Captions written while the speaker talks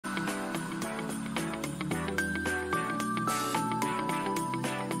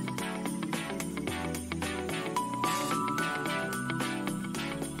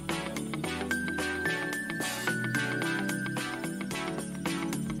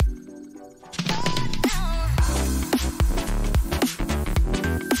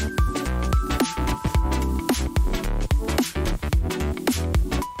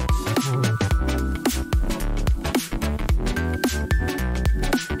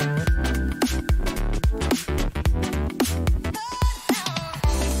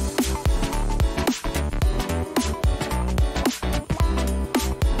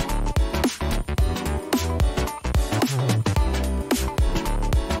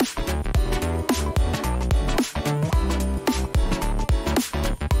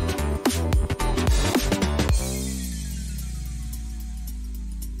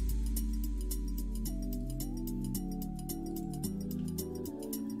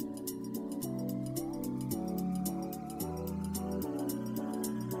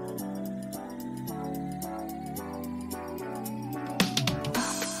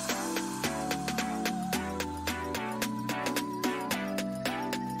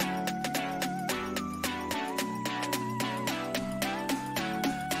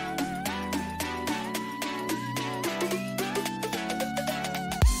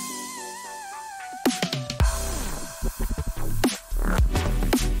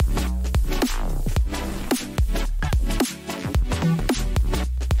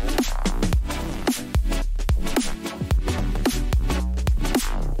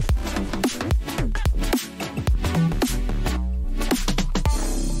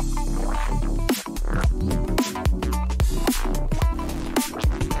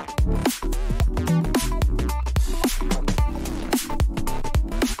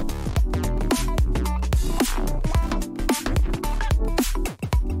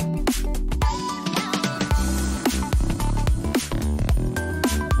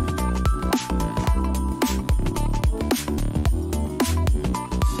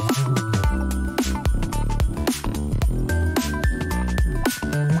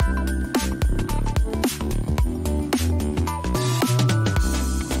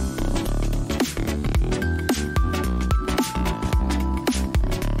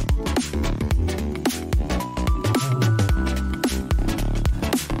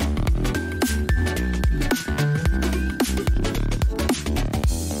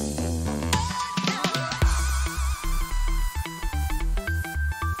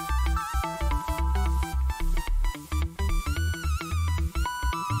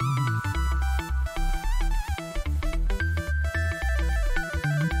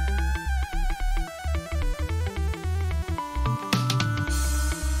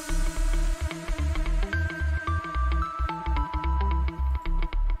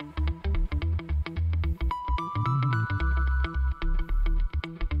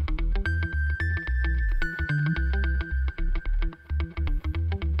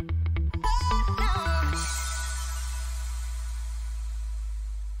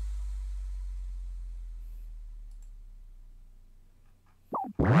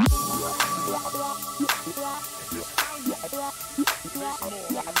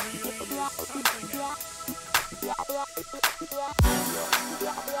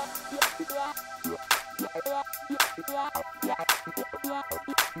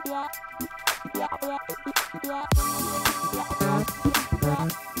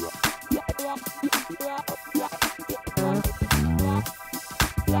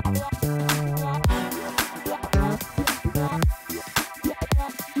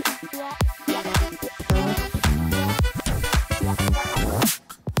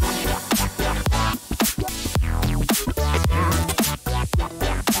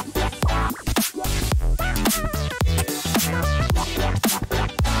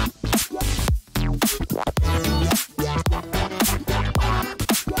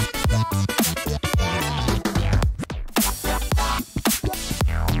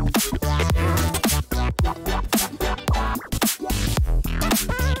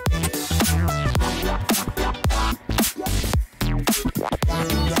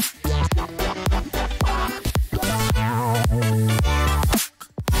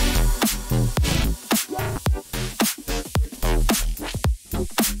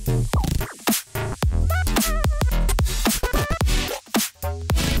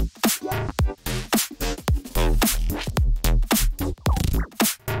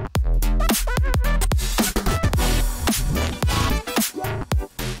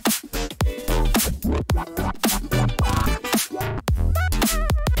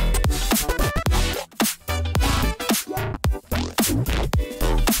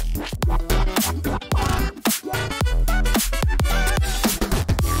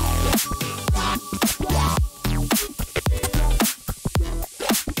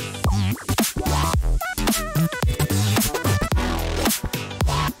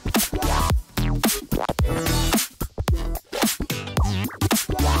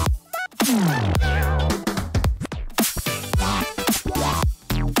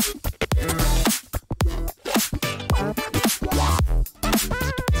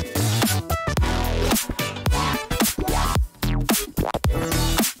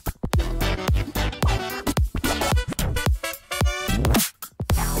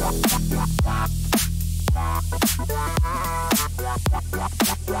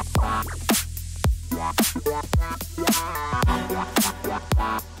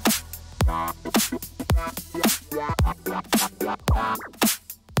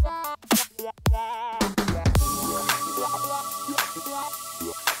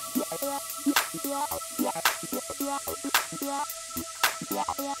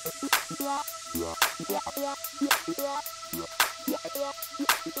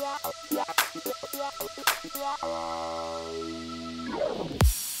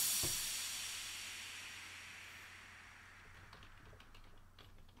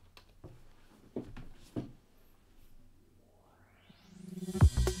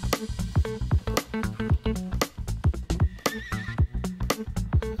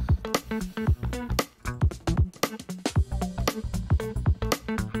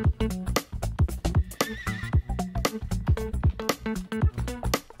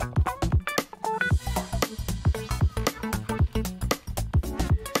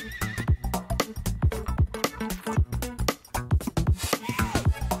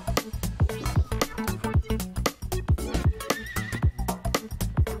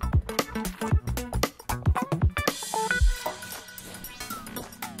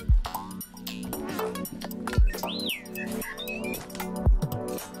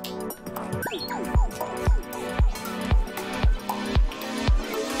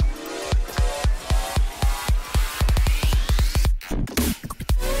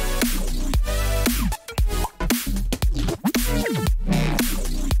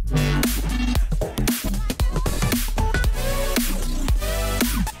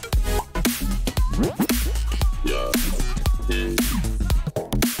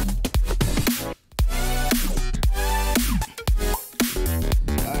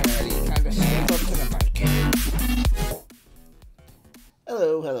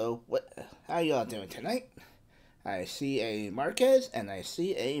Hello. How y'all doing tonight? I see a Marquez and I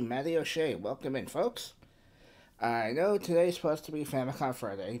see a Matty O'Shea. Welcome in, folks. I know today's supposed to be Famicom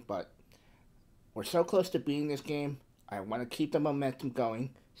Friday, but we're so close to beating this game. I want to keep the momentum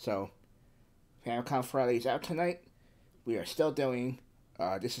going. So, Famicom Friday is out tonight. We are still doing,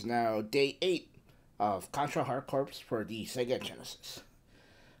 this is now day 8 of Contra Hard Corps for the Sega Genesis.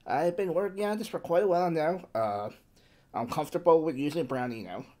 I've been working on this for quite a while now. I'm comfortable with using Browny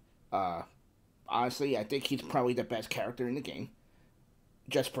now. Honestly, I think he's probably the best character in the game.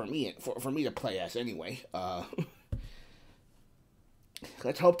 Just for me, for me to play as anyway.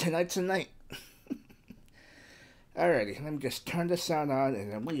 Let's hope tonight's the night. Alrighty, let me just turn the sound on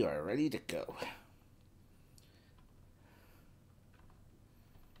and then we are ready to go.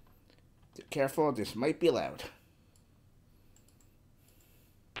 Be careful, this might be loud.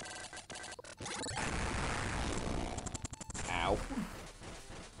 Ow.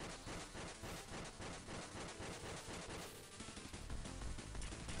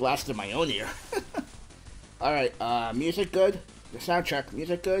 Blasted my own ear. Alright, music good? The soundtrack,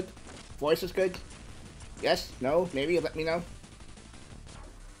 music good? Voice is good? Yes? No? Maybe? Let me know.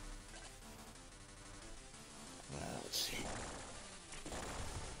 Let's see.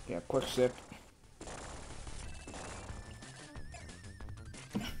 Yeah, quick sip.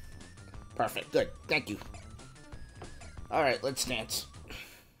 Perfect. Good. Thank you. Alright, let's dance.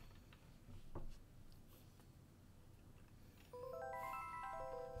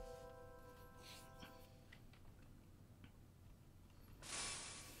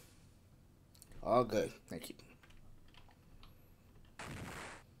 All good. Thank you.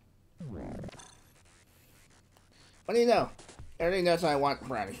 What do you know? Everybody knows I want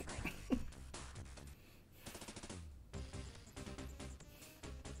Browny.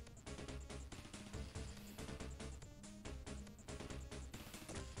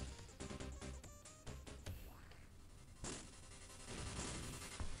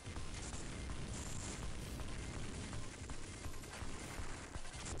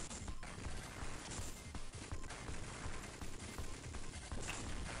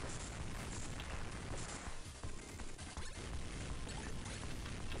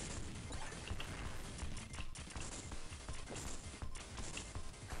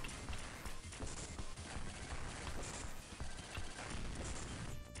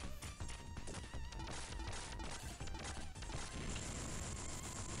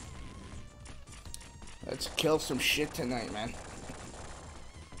 Let's kill some shit tonight, man.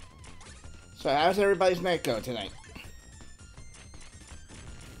 So how's everybody's night go tonight?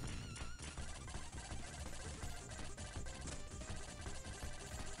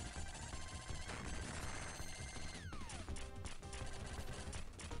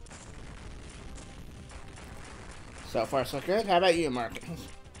 So far so good. How about you, Mark?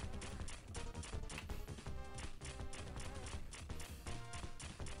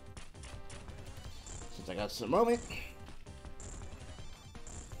 Since I got some moment.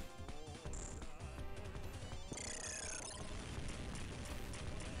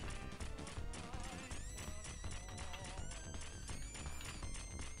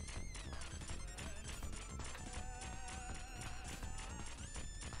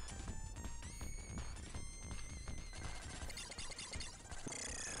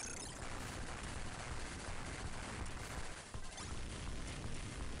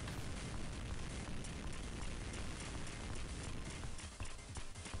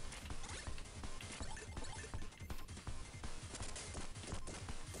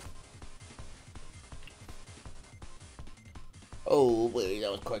 Oh, wait,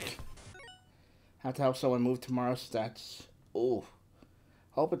 that was quick. Have to help someone move tomorrow, so that's... Oh.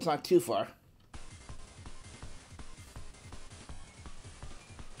 Hope it's not too far.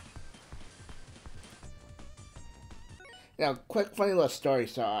 Now, quick funny little story.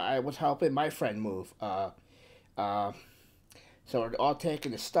 So I was helping my friend move. So we're all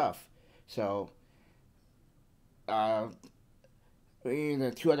taking the stuff. So, me and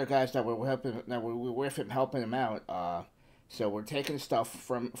the two other guys that were helping, that were with him, helping him out, so we're taking stuff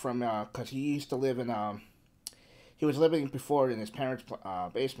from cause he used to live in he was living before in his parents'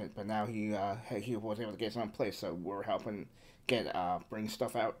 basement, but now he was able to get his own place. So we're helping get bring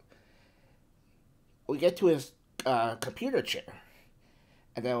stuff out. We get to his computer chair,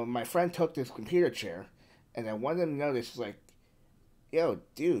 and then my friend took this computer chair, and then one of them noticed like, "Yo,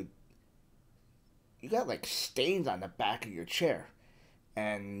 dude, you got like stains on the back of your chair,"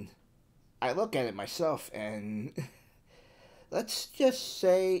 and I look at it myself and. Let's just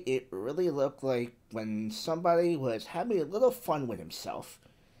say it really looked like when somebody was having a little fun with himself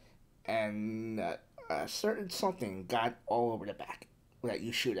and a certain something got all over the back that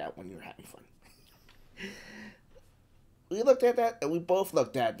you shoot at when you're having fun. We looked at that and we both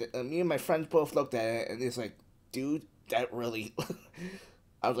looked at it. Me and my friends both looked at it and it's like, dude, that really...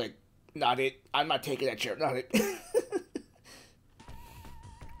 I was like, not it. I'm not taking that chair. Not it.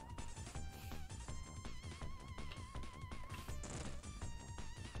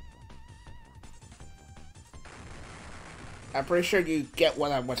 I'm pretty sure you get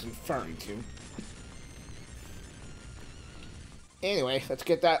what I was referring to. Anyway, let's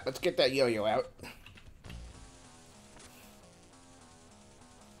get that yo-yo out.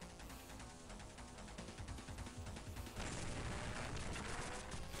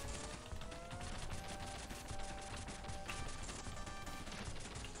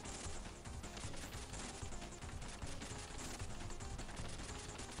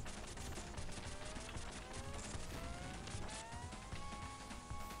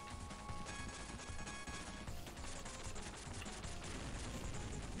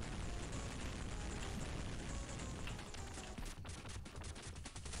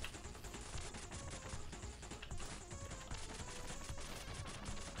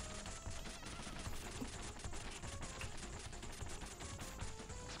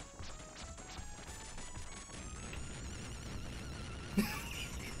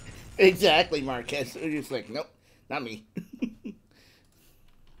 Exactly, Marquez. You're just like, nope, not me.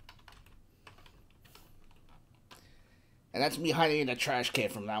 And that's me hiding in the trash can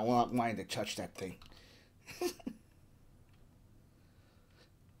from now on, wanting to touch that thing.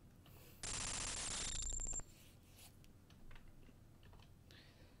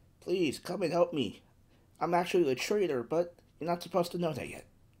 Please, come and help me. I'm actually a traitor, but you're not supposed to know that yet.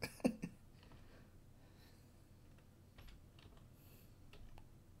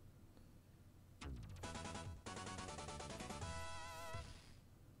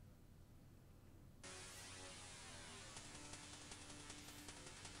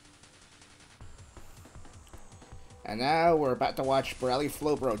 And now we're about to watch Browny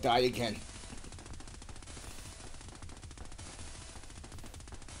Flowbro die again.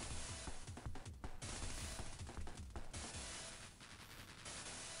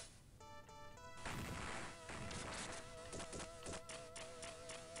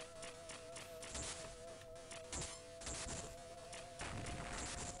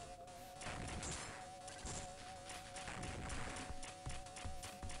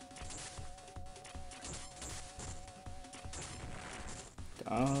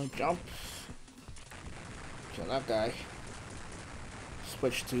 Jump. Kill that guy.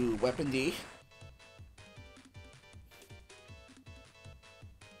 Switch to Weapon D.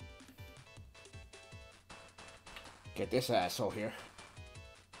 Get this asshole here.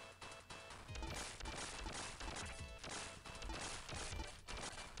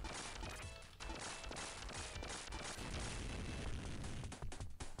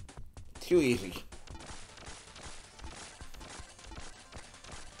 Too easy.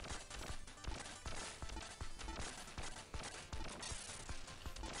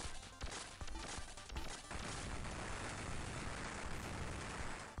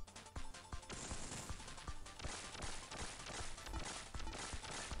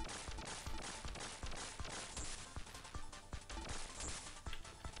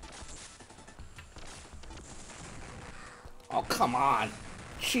 Oh, come on.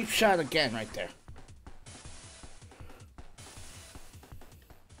 Cheap shot again right there.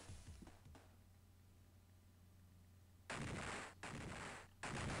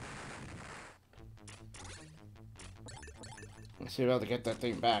 Let's see if I'll be able to get that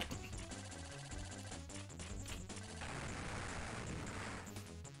thing back.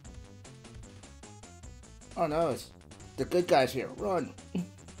 Oh no, it's the good guys here. Run.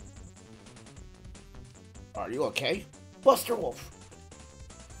 Are you okay? Buster Wolf.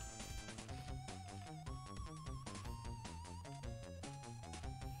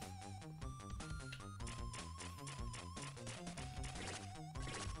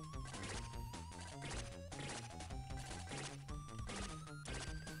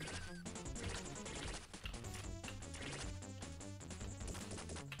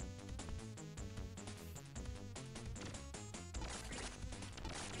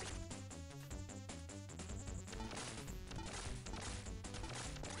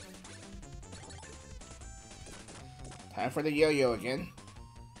 Time for the yo-yo again.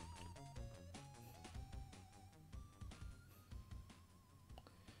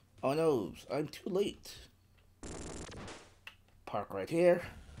 Oh no, I'm too late. Park right here.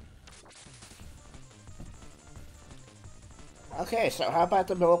 Okay, so how about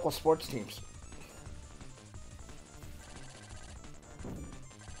the local sports teams?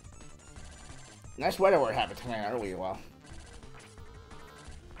 Nice weather we're having tonight, aren't we? Well.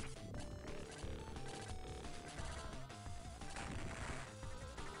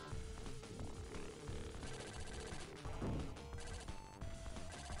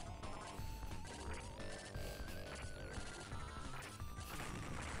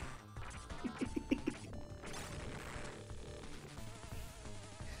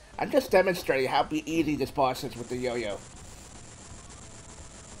 I'm just demonstrating how easy this boss is with the yo-yo.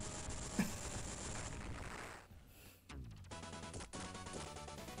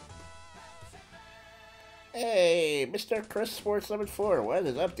 Hey, Mr. Chris Sports 74, what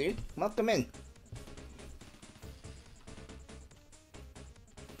is up, dude? Welcome in.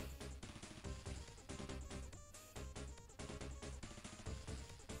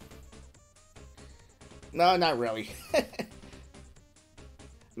 No, not really.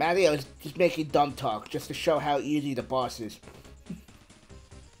 Mario is just making dumb talk just to show how easy the boss is.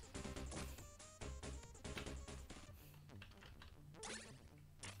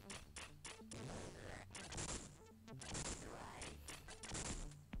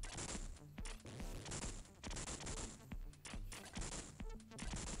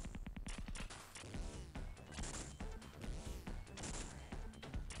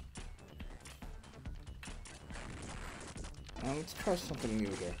 Now let's try something new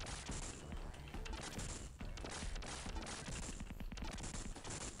here.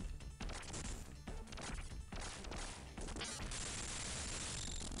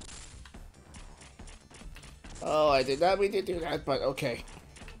 Oh, I did not mean to do that, but okay.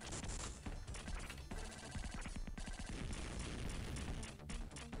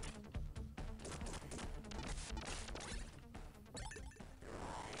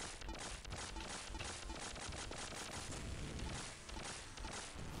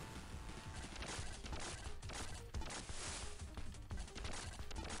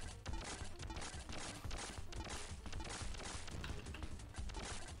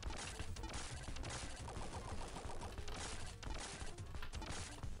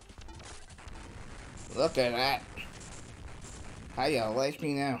 Look at that. How y'all like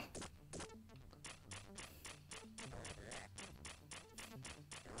me now?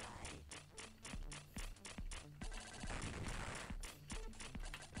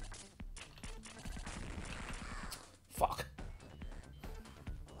 Fuck.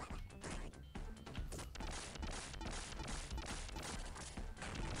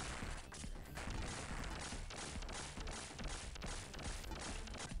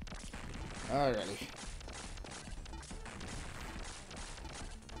 Alrighty.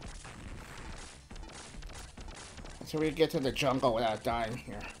 So we get to the jungle without dying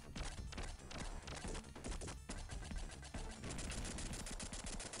here.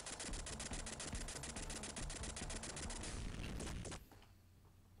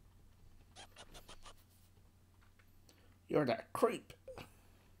 You're that creep.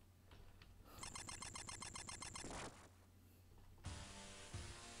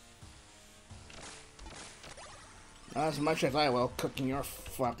 Not as much as I will cooking your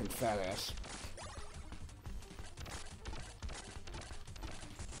fucking fat ass.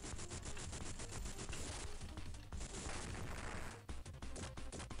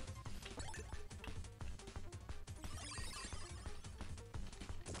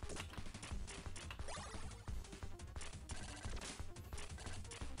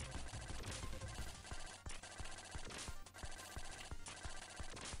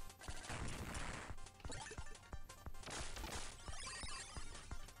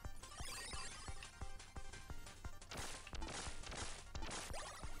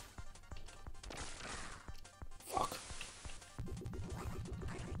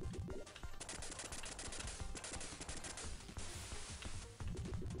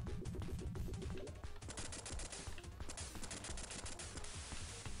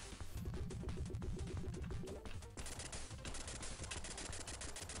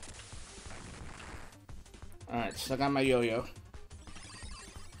 Alright, still got my yo-yo.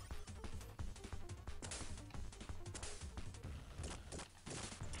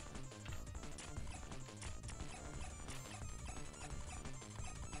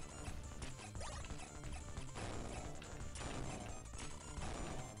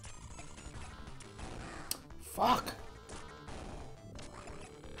 Fuck!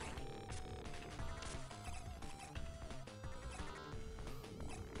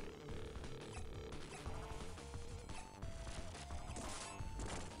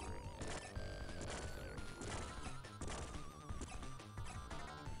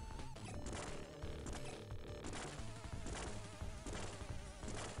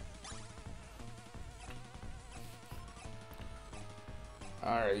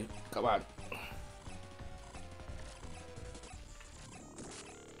 Alright, come on.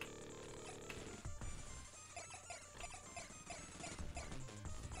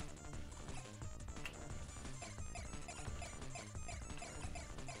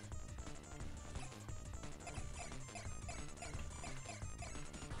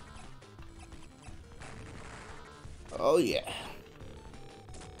 Oh yeah.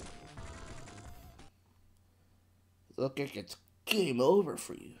 Look like it's game over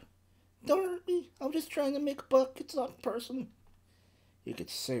for you. Don't hurt me. I'm just trying to make a buck. It's not personal. You could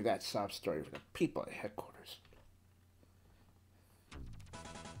save that sob story for the people at headquarters.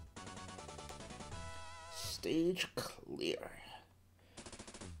 Stage clear.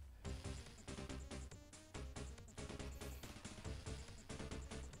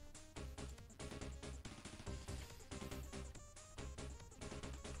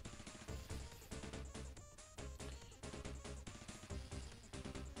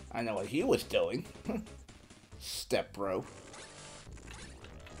 I know what he was doing. Step bro.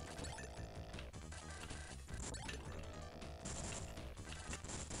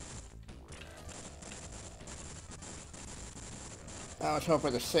 I was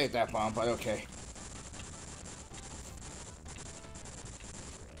hoping to save that bomb, but okay.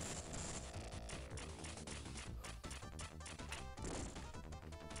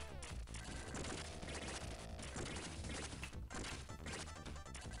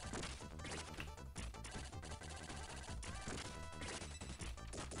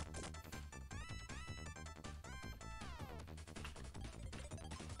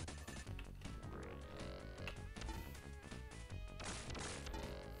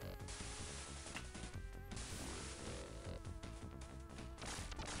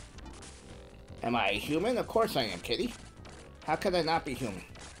 Am I a human? Of course I am, kitty. How could I not be human?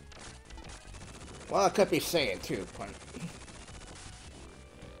 Well, I could be Saiyan too, but...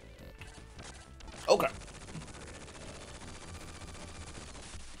 Okay.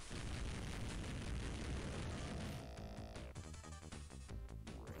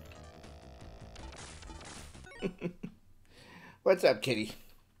 What's up, kitty?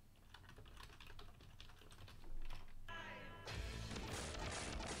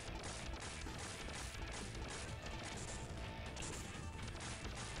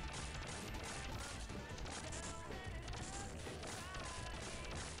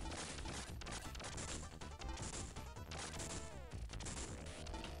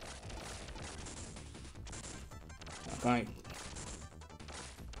 Alright.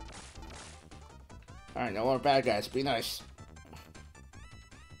 Alright, no more bad guys. Be nice.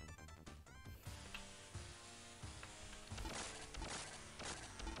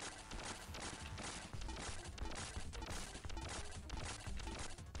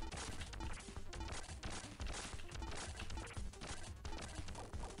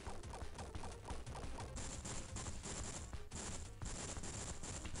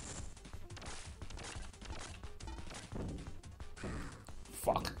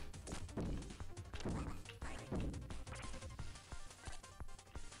 Fuck.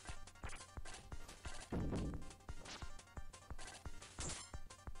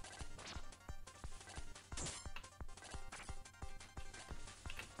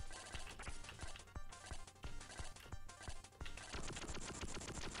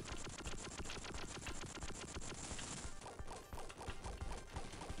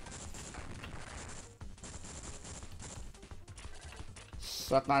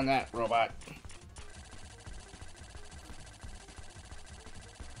 Suck on that, robot.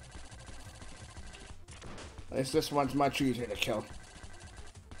 At least this one's much easier to kill.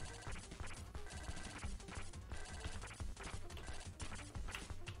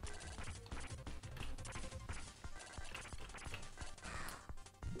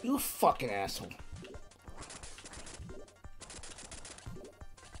 You fucking asshole.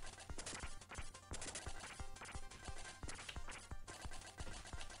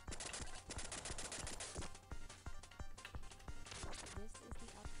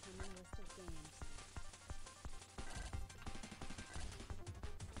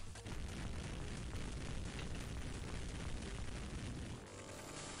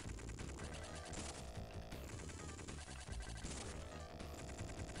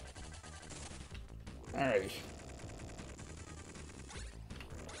 Alrighty.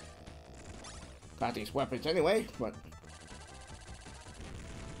 Got these weapons anyway, but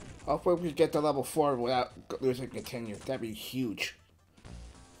hopefully we get to level 4 without losing continue. That'd be huge.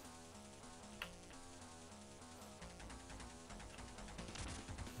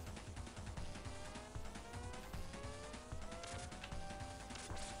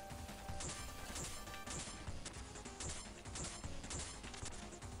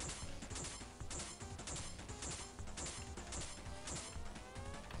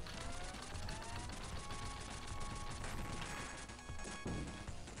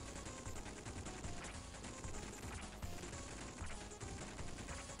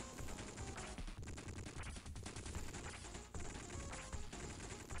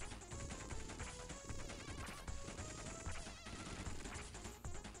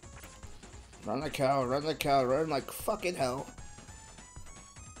 Run like hell, run like hell, run like fucking hell.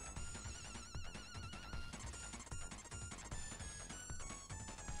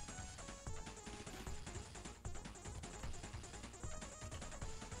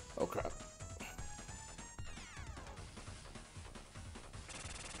 Oh crap.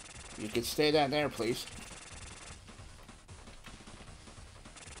 You can stay down there, please.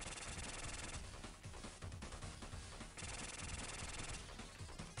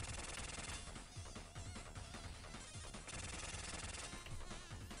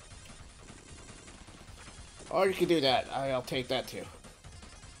 Or you can do that. I'll take that too.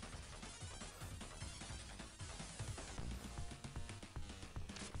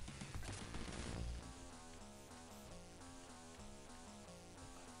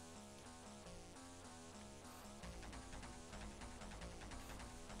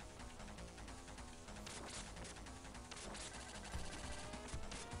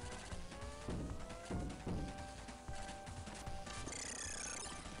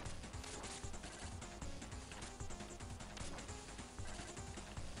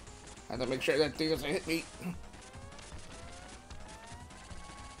 I have to make sure that thing doesn't hit me.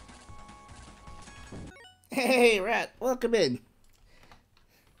 Hey, rat, welcome in.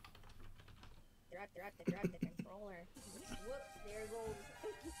 Drop the controller. Whoops, there goes.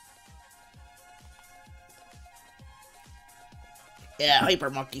 Yeah, hyper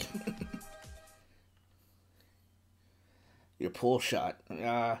monkey. Your pull shot.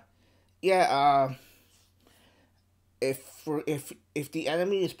 Yeah. If the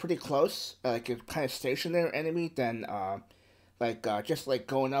enemy is pretty close, like a kind of stationary enemy, then just like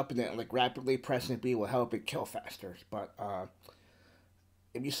going up and then like rapidly pressing B will help it kill faster. But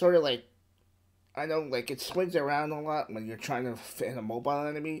if you sort of like, I know like it swings around a lot when you're trying to fit a mobile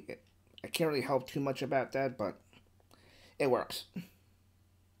enemy. I can't really help too much about that, but it works.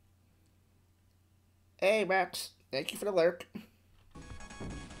 Hey Max, thank you for the lurk.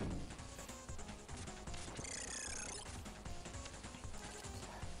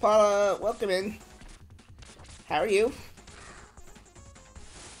 Paula, welcome in. How are you?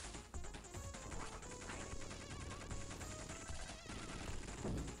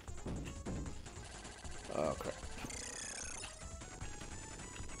 Oh crap.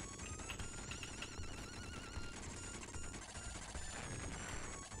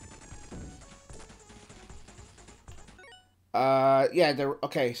 Yeah,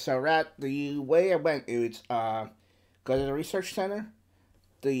 okay, so the way I went is, go to the research center,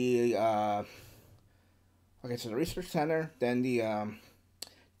 okay, so the research center, then the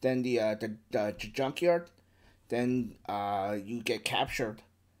junkyard, then, you get captured.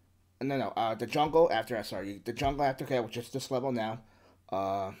 No, the jungle after, the jungle after, okay, which is this level now,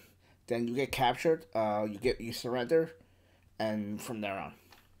 uh, then you get captured, you surrender, and from there on.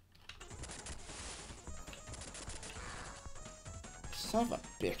 Son of a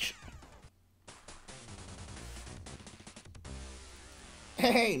bitch.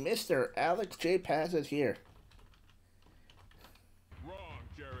 Hey, Mr. Alex J. Paz is here. Wrong,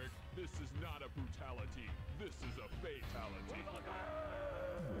 Jarek. This is not a brutality. This is a fatality.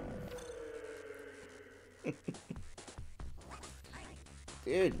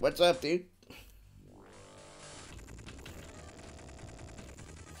 Dude, what's up, dude?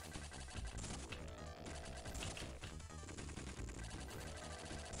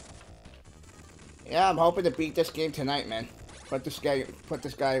 Yeah, I'm hoping to beat this game tonight, man. Put this guy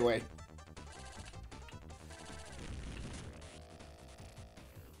away.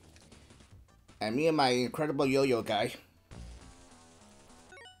 And me and my incredible yo-yo guy.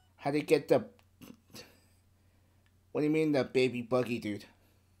 How do you get the... What do you mean the baby buggy, dude?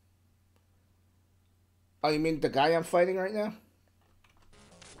 Oh, you mean the guy I'm fighting right now?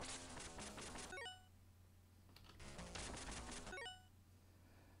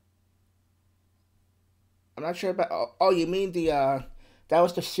 I'm not sure about... Oh, you mean the, that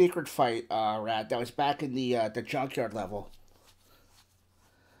was the secret fight, Rat. That was back in the junkyard level.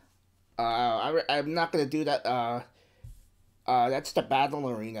 I'm not gonna do that, that's the battle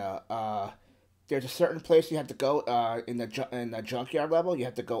arena. There's a certain place you have to go, in the junkyard level. You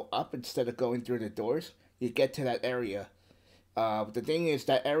have to go up instead of going through the doors. You get to that area. The thing is,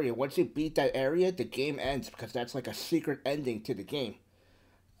 that area, once you beat that area, the game ends, because that's like a secret ending to the game.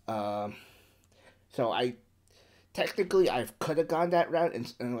 So technically, I could have gone that route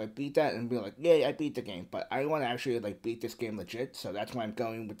and like beat that and be like, yay, I beat the game. But I want to actually like beat this game legit, so that's why I'm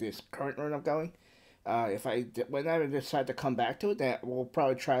going with this current run I'm going. When I decide to come back to it, then we'll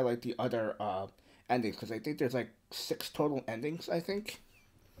probably try like the other endings, because I think there's like 6 total endings, I think.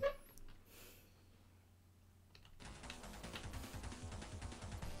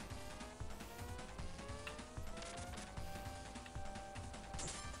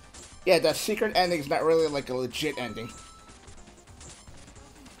 Yeah, the secret ending is not really like a legit ending.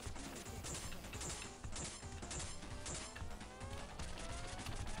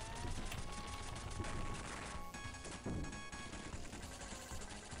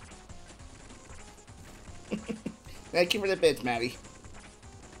 Thank you for the bits, Maddie.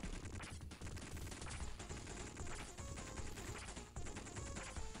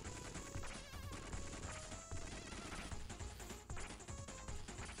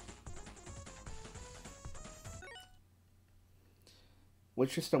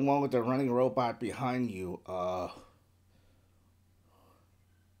 Which is the one with the running robot behind you?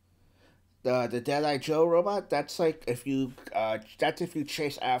 The Deadeye Joe robot. That's like if you that's if you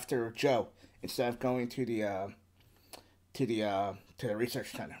chase after Joe instead of going to the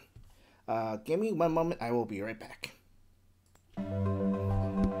research center. Give me one moment. I will be right back.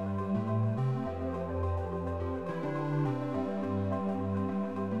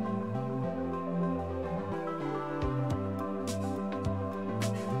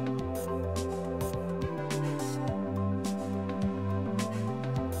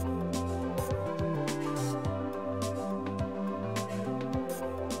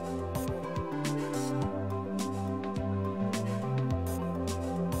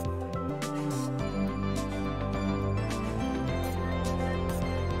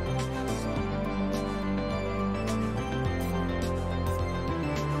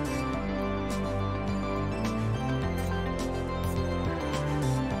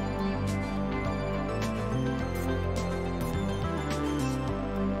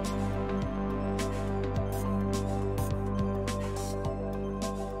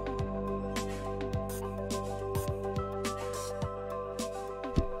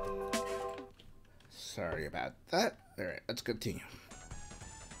 Sorry about that. Alright, let's continue.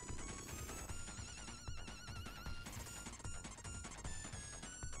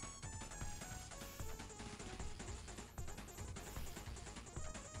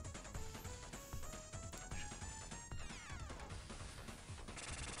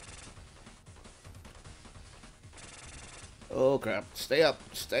 Oh crap, stay up,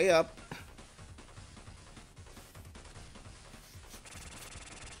 stay up.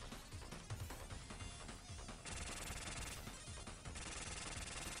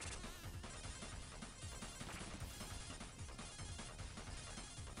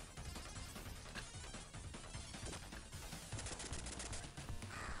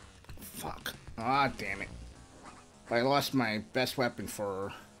 Fuck. Ah, damn it. But I lost my best weapon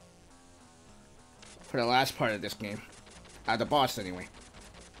for the last part of this game. The boss, anyway.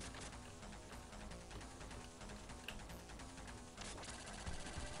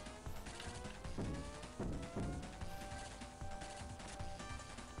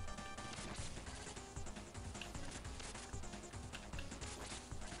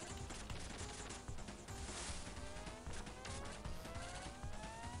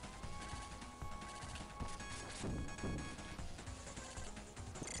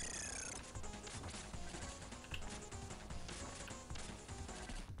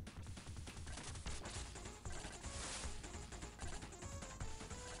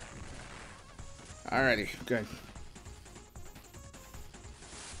 Alrighty, good.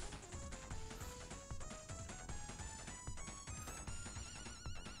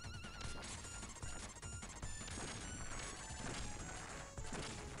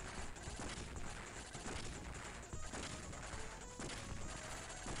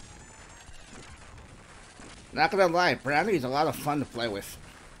 Not gonna lie, Browny is a lot of fun to play with.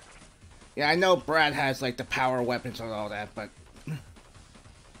 Yeah, I know Brad has like the power weapons and all that, but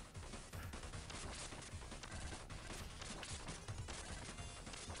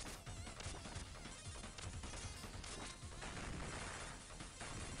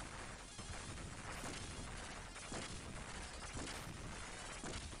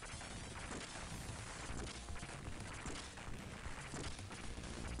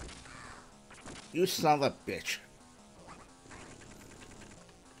you son of a bitch.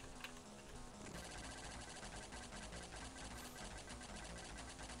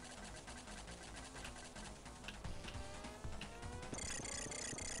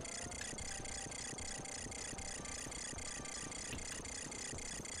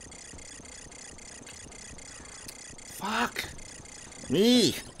 Fuck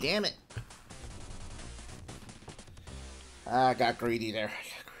me, damn it. I got greedy there.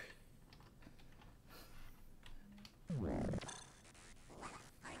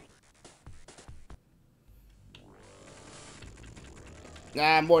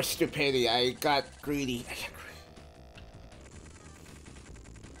 Nah, more stupidity. I got greedy.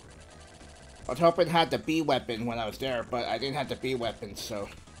 I was hoping I had the B weapon when I was there, but I didn't have the B weapon, so.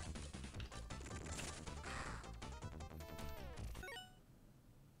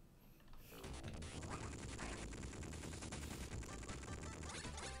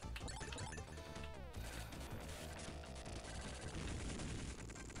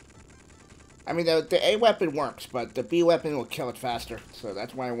 I mean, the A weapon works, but the B weapon will kill it faster, so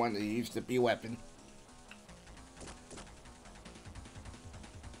that's why I wanted to use the B weapon.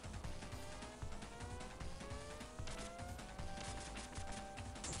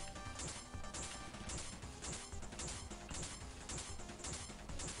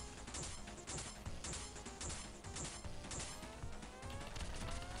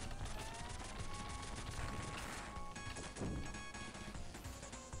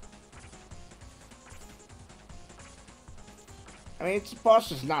 I mean, this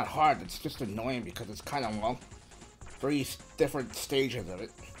boss is not hard, it's just annoying because it's kind of long. 3 different stages of it.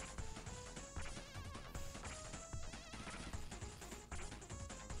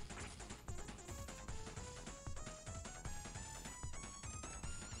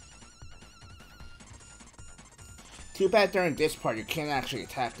 Too bad during this part you can't actually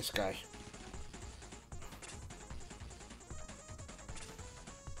attack this guy.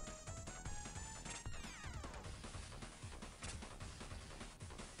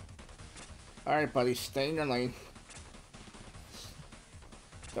 Alright, buddy, stay in your lane.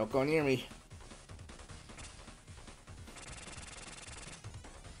 Don't go near me.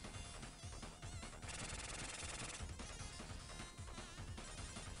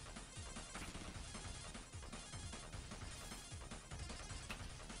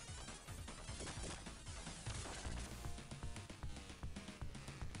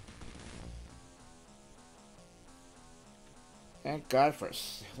 Thank God for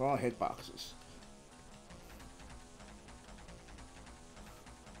small hitboxes.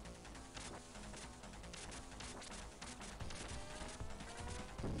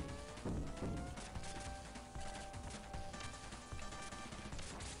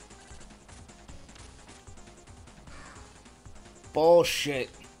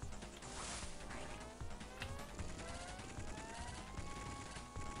 Bullshit.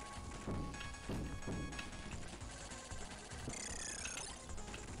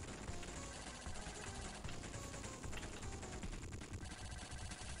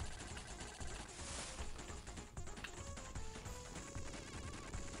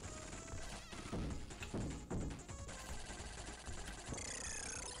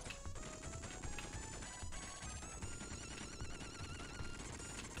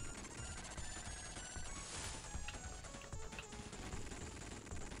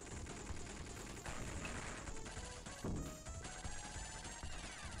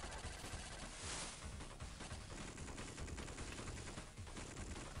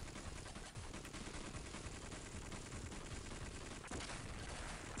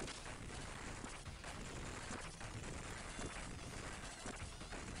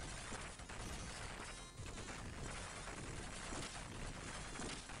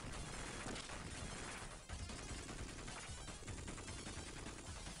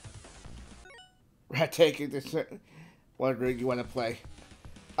 Rat, taking this. What route you want to play?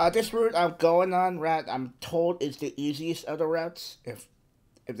 This route I'm going on, Rat, I'm told is the easiest of the routes. If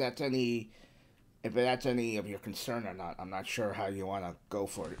that's any if that's any of your concern or not, I'm not sure how you want to go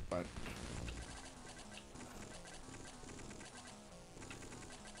for it, but.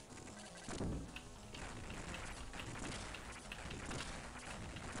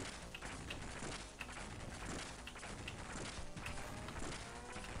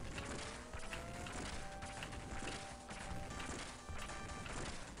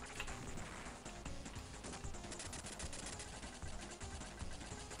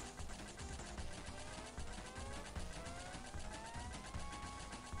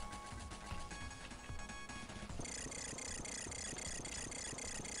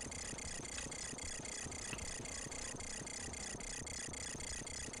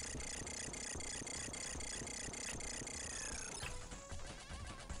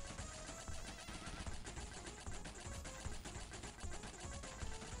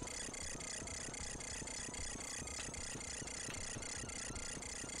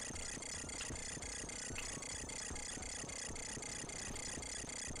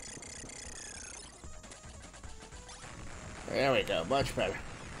 There we go, much better.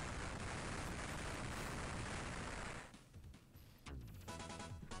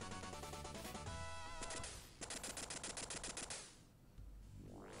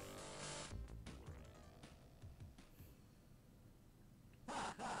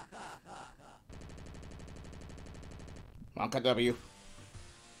 Monka W.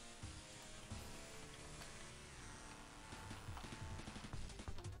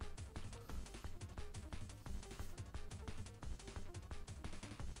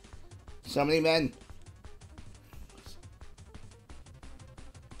 So many men.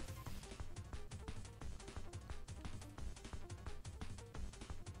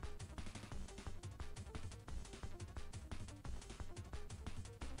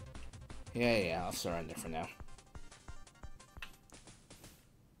 Yeah, I'll surrender for now.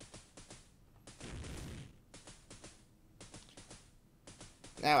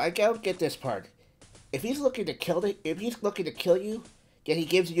 Now I don't get this part. If he's looking to kill you, yet he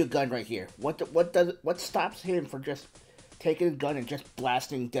gives you a gun right here. What stops him from just taking a gun and just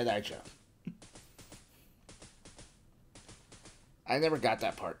blasting Deadeye Joe? I never got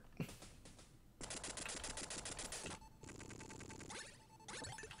that part.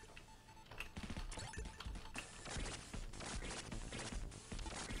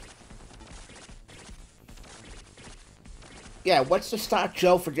 Yeah, what's to stop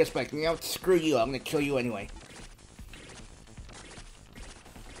Joe for just like, you know, screw you, I'm gonna kill you anyway.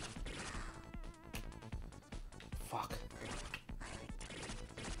 Fuck.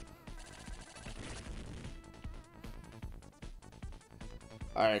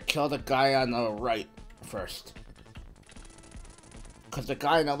 Alright, kill the guy on the right first. Because the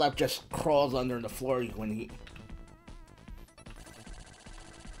guy on the left just crawls under the floor when he...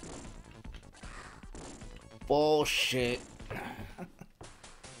 Bullshit.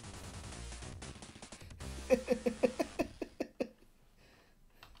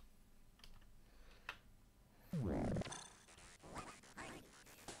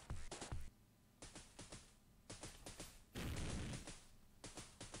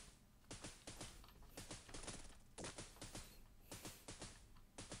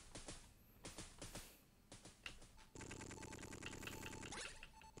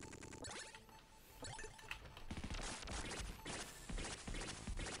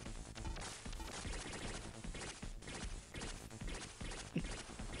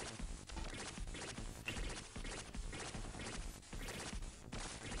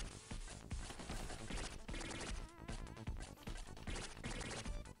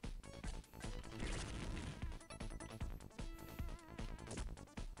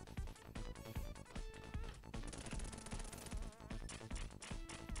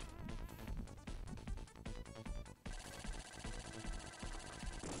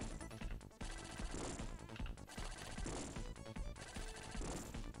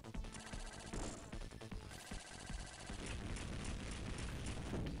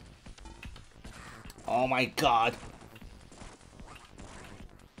 Oh my god.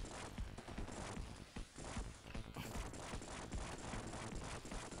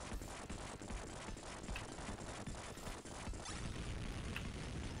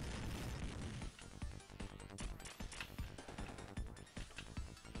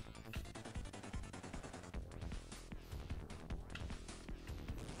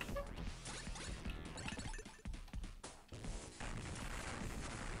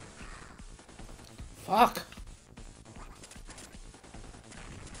 Fuck.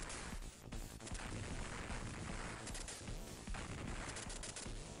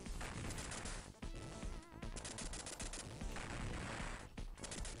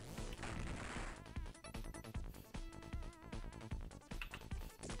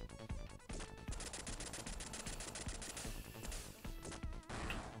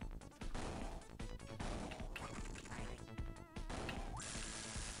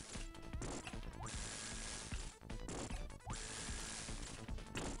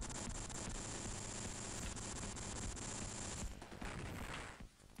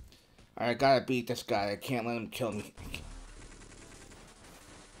 I gotta beat this guy. I can't let him kill me.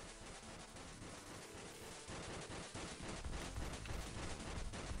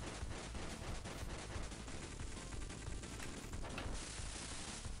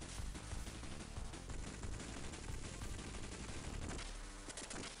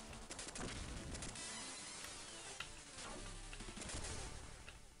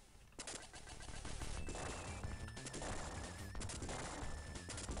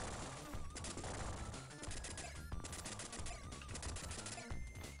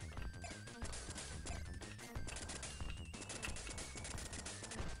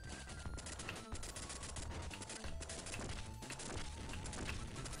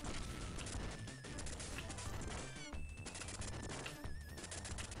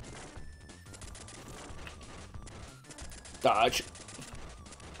 Dodge.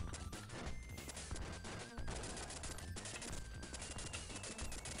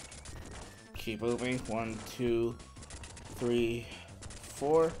 Keep moving. 1, 2, 3,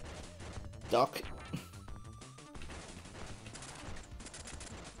 4. Duck.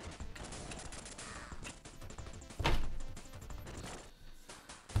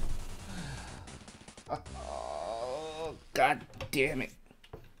 Oh, god damn it.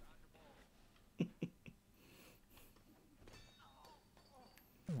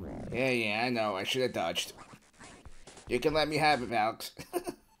 Yeah, I know. I should have dodged. You can let me have it, Alex.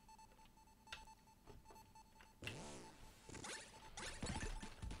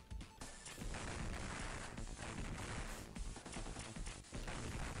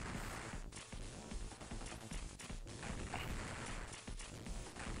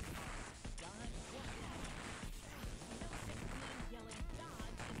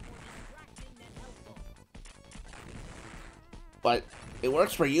 But it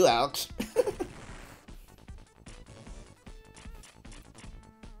works for you, Alex.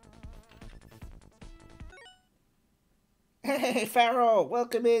 Hey, Pharaoh,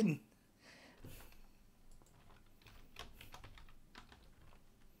 welcome in.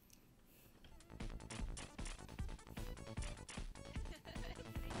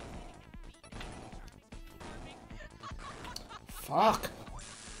 Fuck.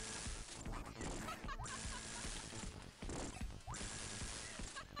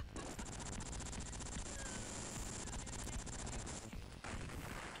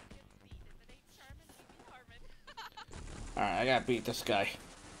 Alright, I gotta beat this guy.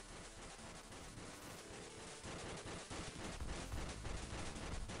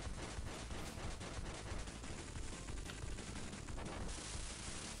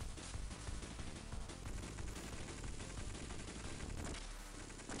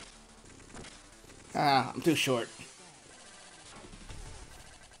 Ah, I'm too short.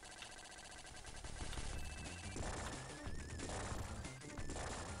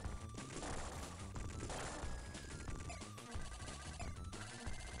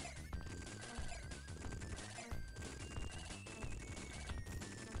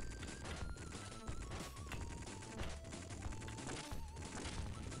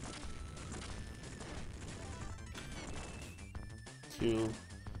 Two,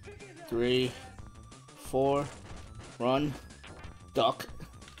 3, 4, run, duck.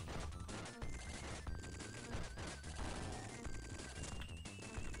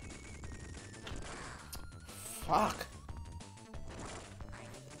 Fuck.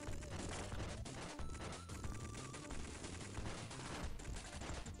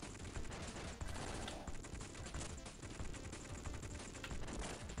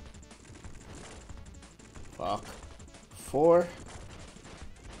 Fuck. 4,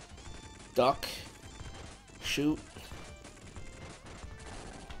 duck, shoot.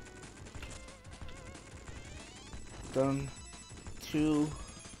 Done. 2,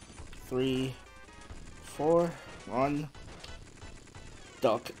 3, 4. 1.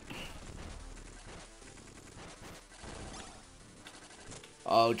 Duck.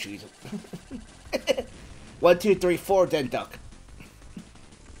 Oh, Jesus. 1, 2, 3, 4, then duck.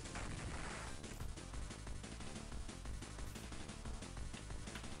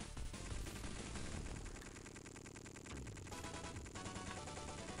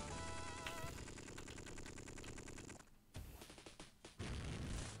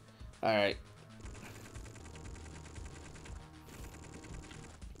 Alright.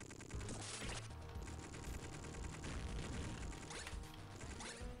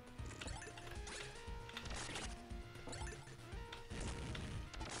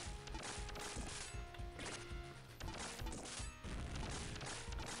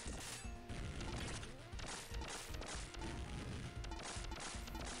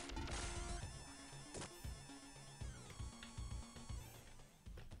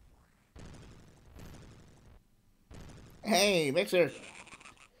 Hey, Mixer.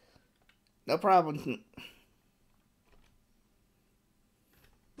 No problem.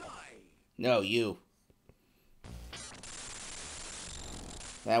 No, you.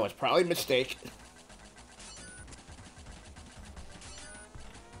 That was probably a mistake.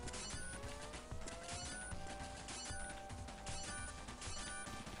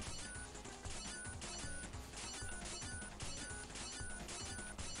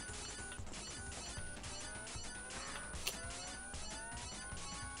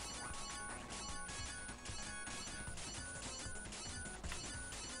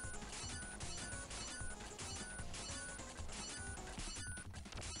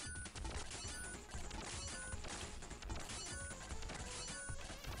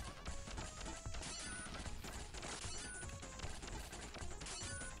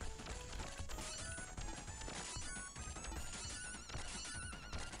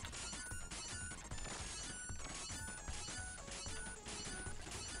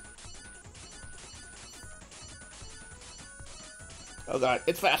 Oh god,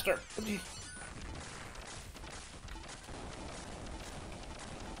 it's faster.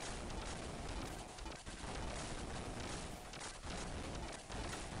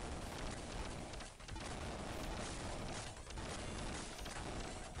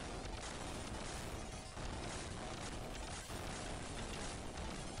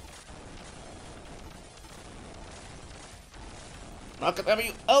 Knock it over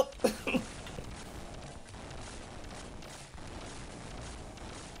you. Oh!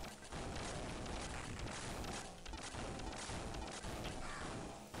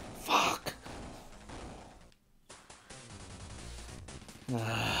 Fuck.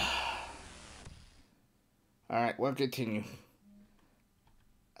 Alright, we'll continue.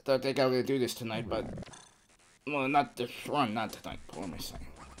 I don't think I was gonna do this tonight, but... Well, not this run, not tonight. What am I saying?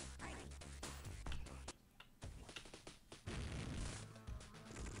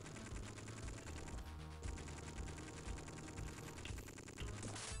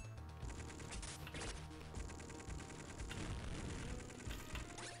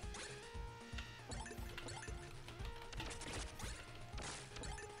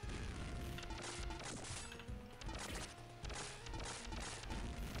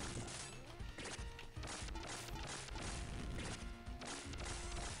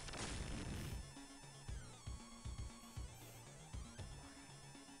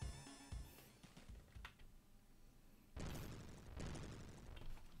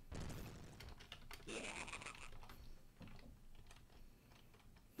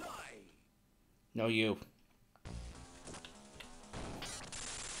 No, you.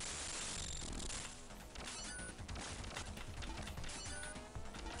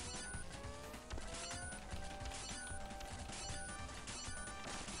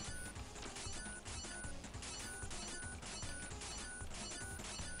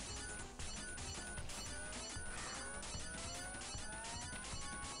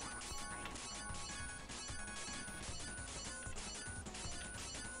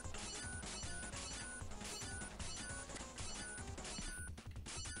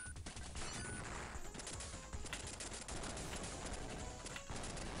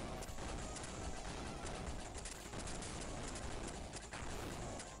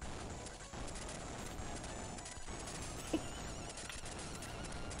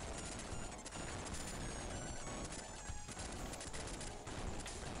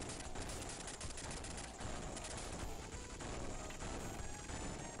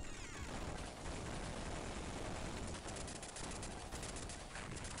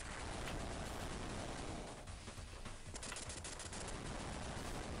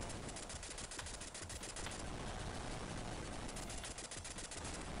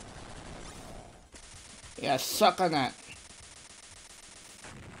 Yeah, suck on that.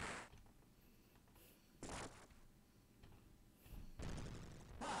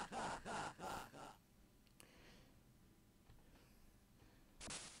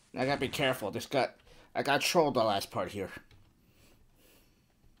 I gotta be careful. I got trolled the last part here.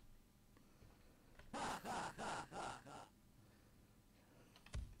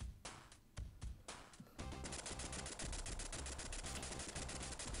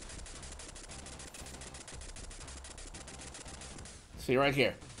 See right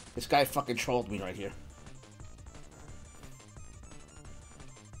here. This guy fucking trolled me right here.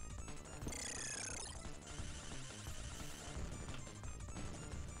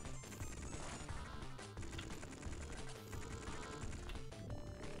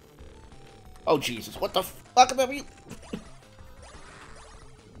 Oh Jesus, what the fuck are you?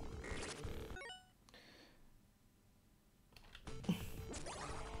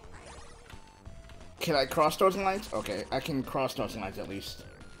 Can I cross those lines? Okay, I can cross those lines at least.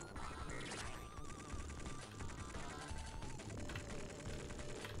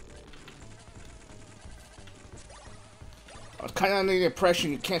 I was kind of under the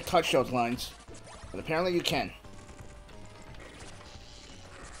impression you can't touch those lines, but apparently you can.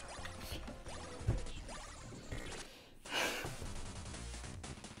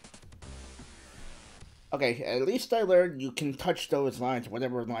 Okay, at least I learned you can touch those lines,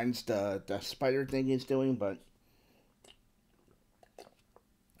 whatever lines the spider thing is doing, but...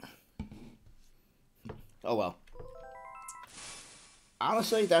 Oh well.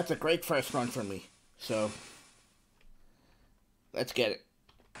 Honestly, that's a great first run for me, so... Let's get it.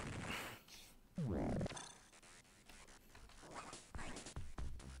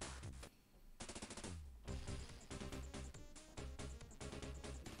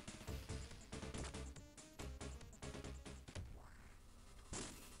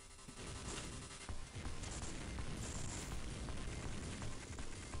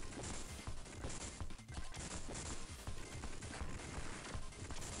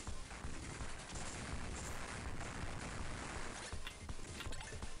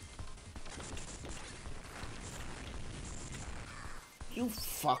 You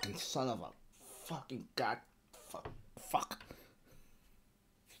fucking son of a fucking god. Fuck.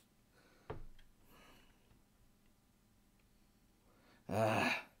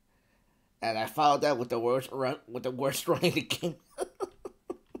 And I followed that with the worst run in the game.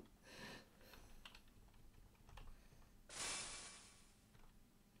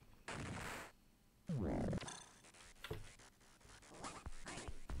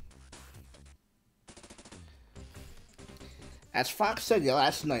 As Fox said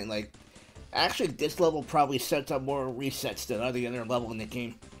last night, like, actually this level probably sets up more resets than any other level in the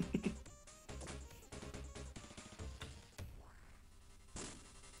game.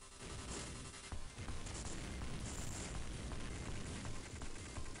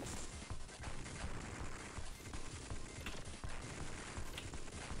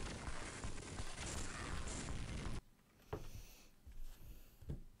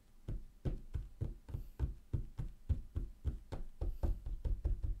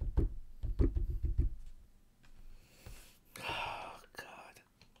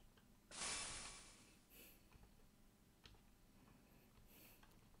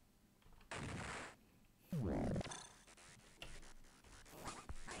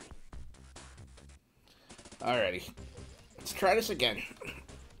 Alrighty. Let's try this again.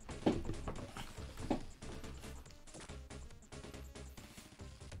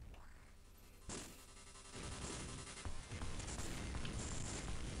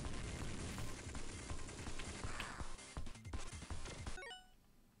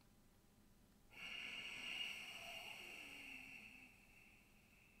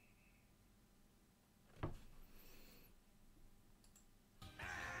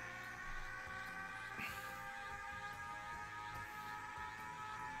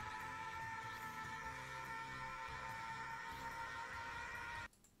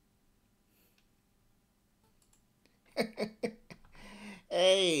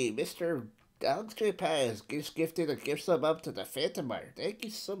 Hey, Mr. Alex J. Paz just gifted a gift sub up to the Phantom Buyer. Thank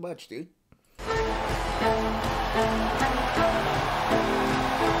you so much, dude.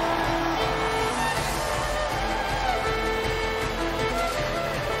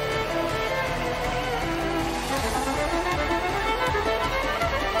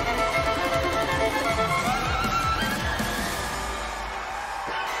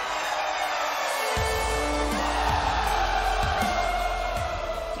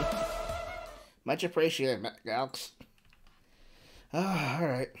 Much appreciated, Alex. Oh,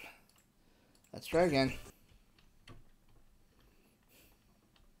 alright. Let's try again.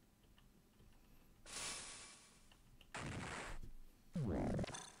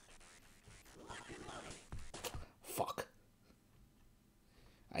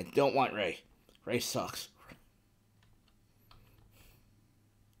 don't want Ray. Ray sucks.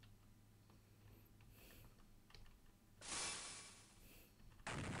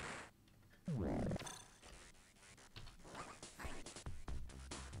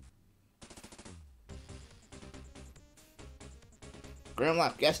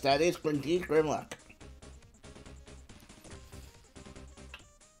 Grimlock, yes, that is indeed Grimlock.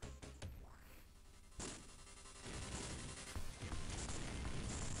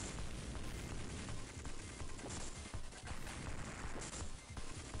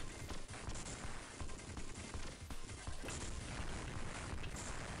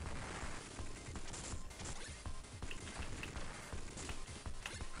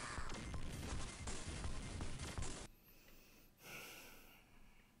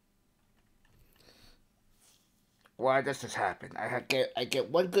 Why does this happen? I get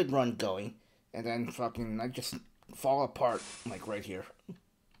one good run going, and then fucking I just fall apart like right here.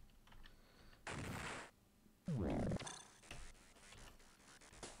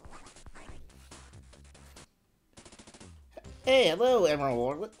 Hey, hello, Emerald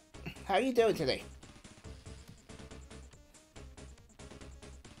Ward. How you doing today?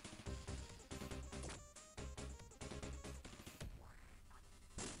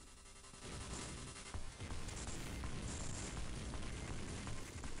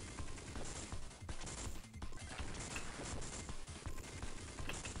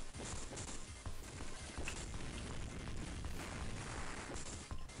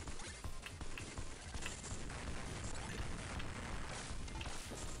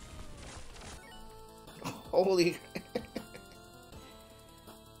 Holy...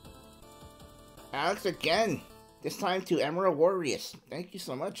 Alex again. This time to Emerald Warriors. Thank you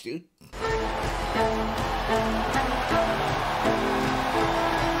so much, dude.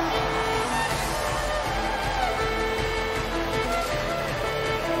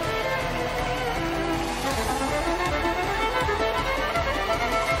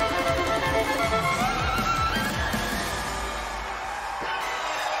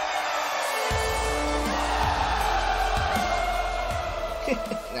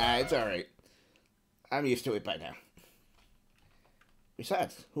 Nah, it's alright. I'm used to it by now.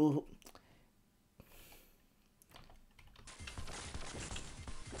 Besides, who...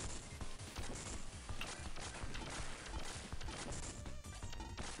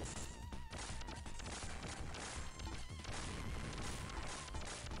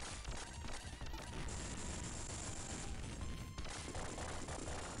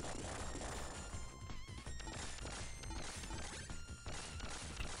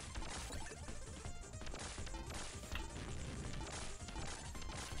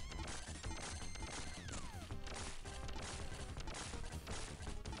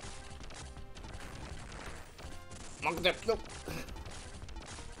 Nope.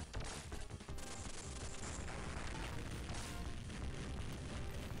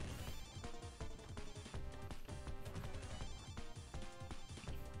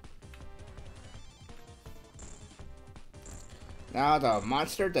 Now the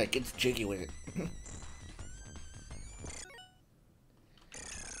monster that gets jiggy with it.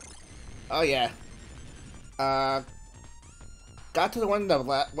 Oh yeah. Got to the one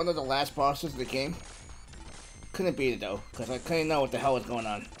of the last bosses of the game. Couldn't beat it though, because I couldn't know what the hell was going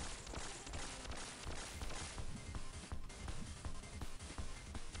on.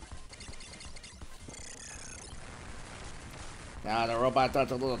 Now the robot does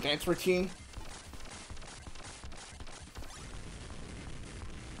a little dance routine.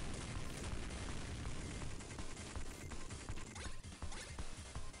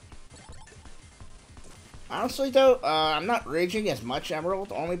 Honestly though, I'm not raging as much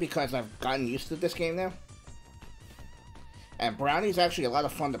Emerald, only because I've gotten used to this game now. And Browny's actually a lot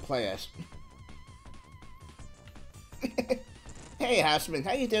of fun to play as. Hey, Houseman,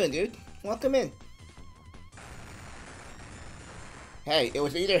 how you doing, dude? Welcome in. Hey, it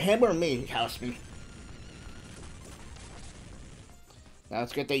was either him or me, Houseman. Now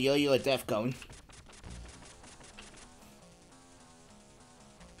let's get the yo-yo of death going.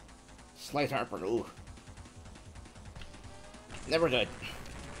 Slight Harper, ooh. Never good.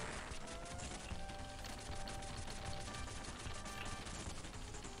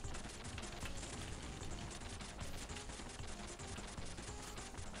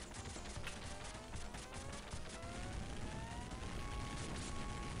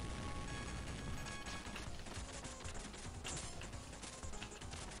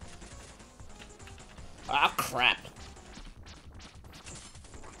 Ah, crap.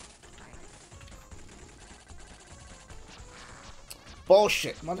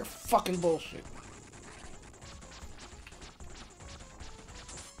 Bullshit. Motherfucking bullshit.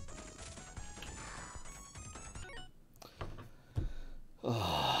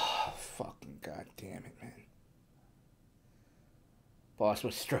 Boss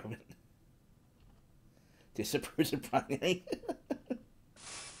was Strowman. Disapproves of Browny.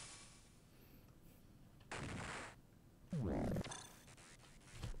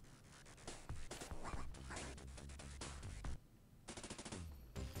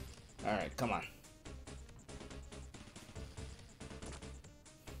 Alright, come on.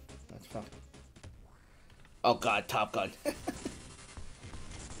 That's fun. Oh god, Top Gun.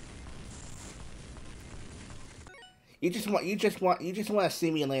 You just want to see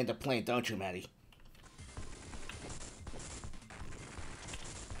me land a plane, don't you, Maddie?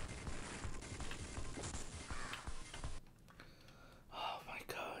 Oh my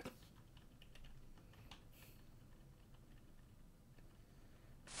god.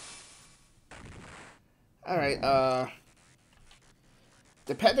 Alright,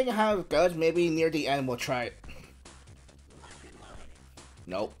 depending on how it goes, maybe near the end we'll try it.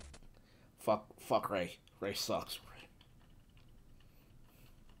 Nope. Fuck Ray. Ray sucks.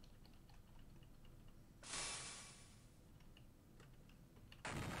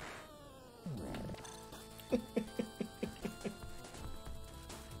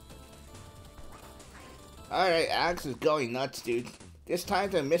 Alright, Alex is going nuts, dude. This time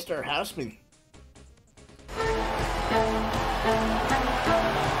to Mr. Houseman.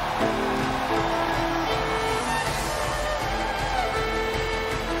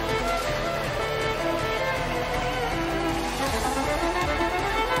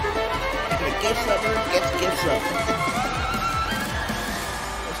 Gifts over, gifts up.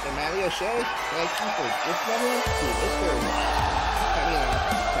 Mr. Matty O'Shea, thank you for gift level to Mr.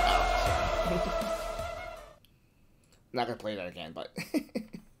 Not gonna play that again, but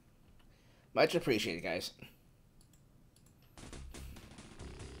much appreciated, guys.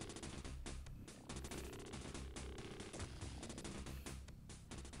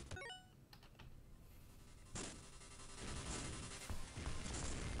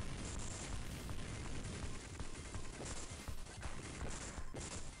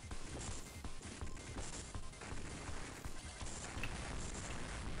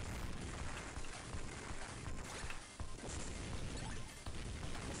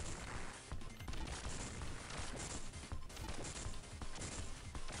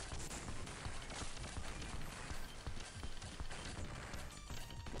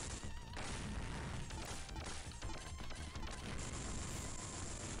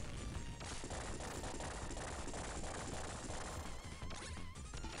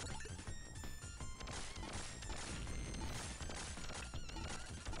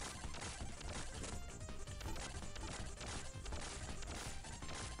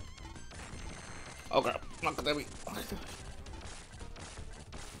 Oh crap, not gonna be.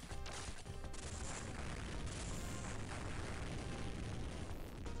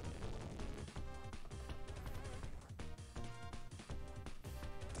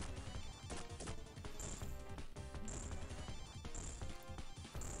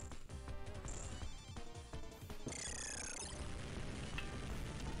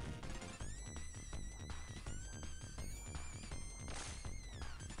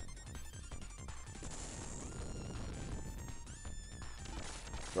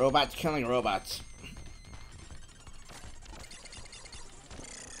 Robots killing robots.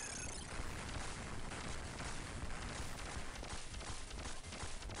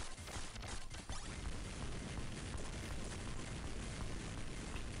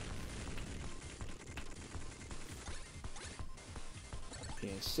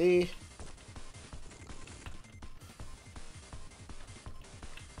 PNC.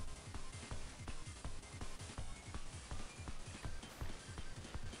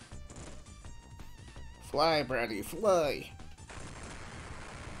 Fly, Browny, fly!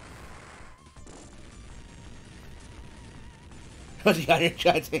 The Iron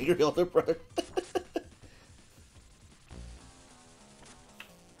Giant's angry older brother.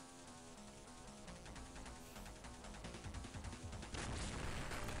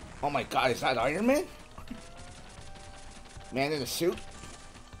 Oh my god, is that Iron Man? Man in a suit?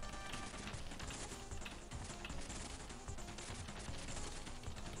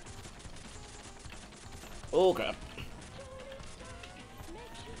 Oh god.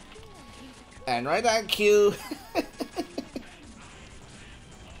 And right on cue.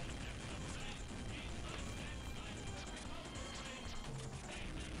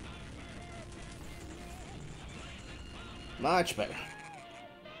 Much better.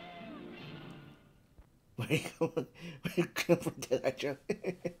 Did I joke?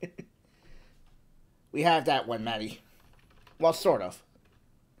 We have that one, Maddie. Well, sort of.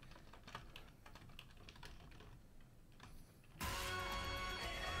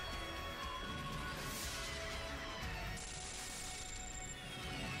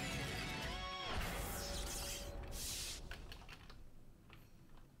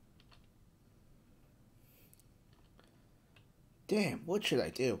 Damn, what should I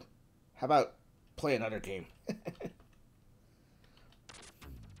do? How about play another game?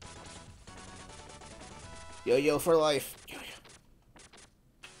 Yo-yo for life. Yo-yo.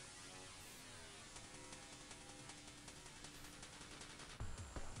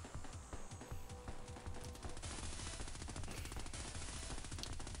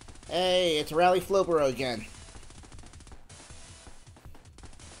 Hey, it's Rally Flobero again.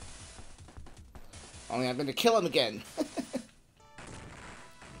 Only I'm gonna kill him again.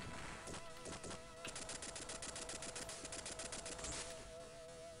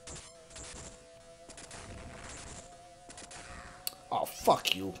 Oh,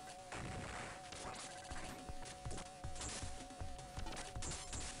 fuck you.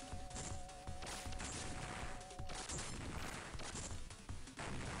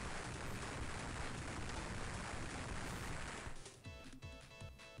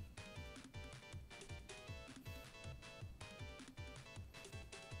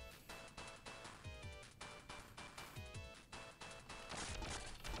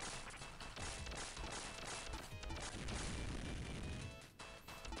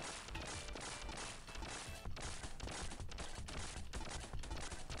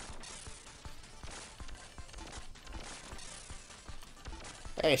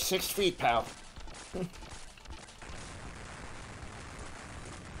 Hey, 6 feet, pal. Well,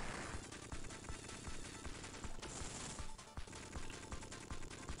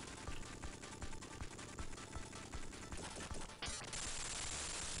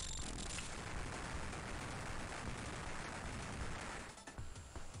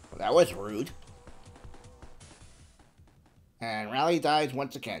 that was rude. And Rally dies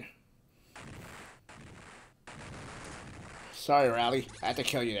once again. Sorry, Rally. I had to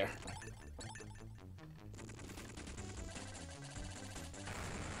kill you there.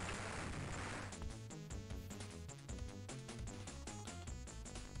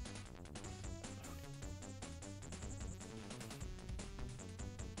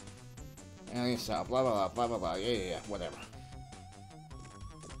 And so, blah, blah, blah, blah, blah, blah. Yeah, whatever.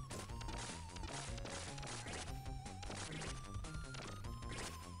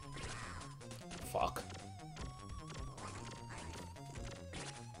 Fuck.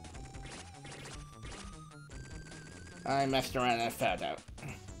 I messed around and I found out.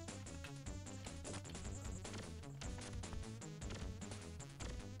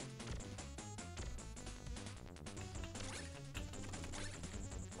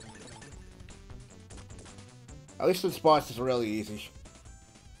 At least this boss is really easy.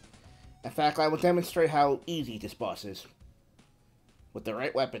 In fact, I will demonstrate how easy this boss is. With the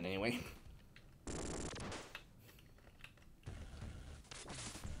right weapon, anyway.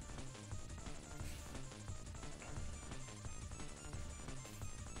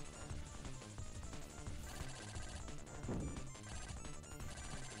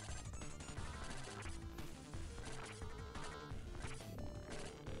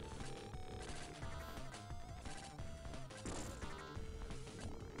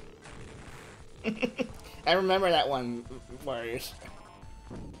 I remember that one, Warriors.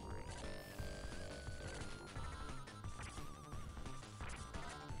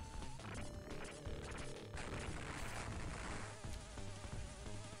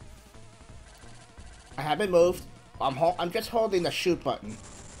 I haven't moved. I'm just holding the shoot button.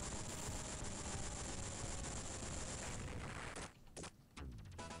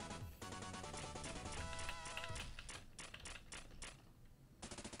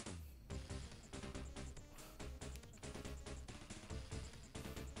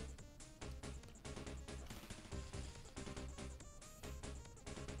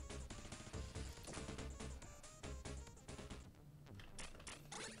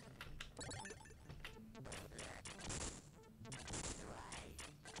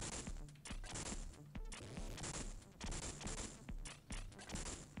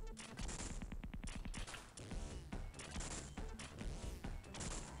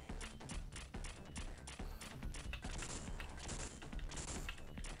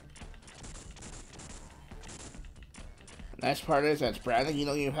 Nice part is that Browny, you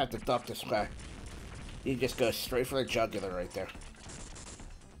don't even have to duck this guy. You just go straight for the jugular right there.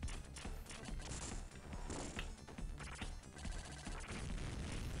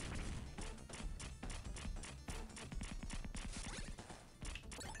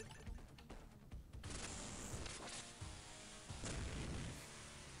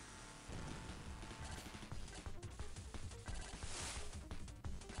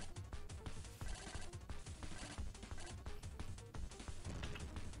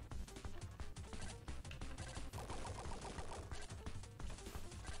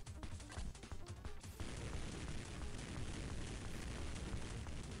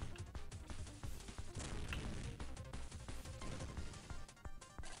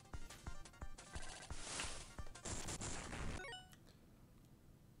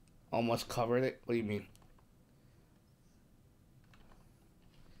 Almost covered it? What do you mean?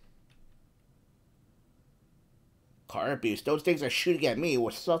 Car abuse. Those things are shooting at me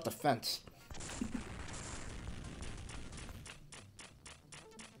with self-defense.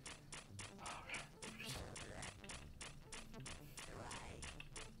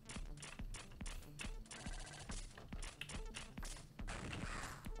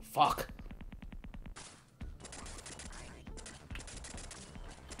 Fuck.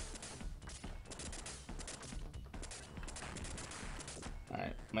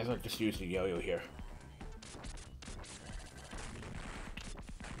 Alright, might as well just use the yo-yo here.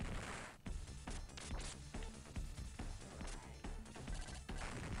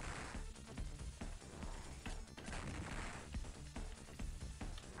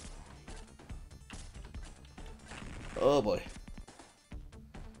 Oh boy.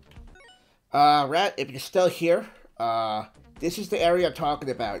 Rat, if you're still here, this is the area I'm talking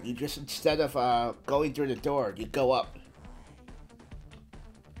about. You just, instead of, going through the door, you go up.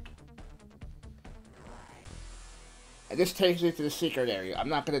 And this takes you to the secret area. I'm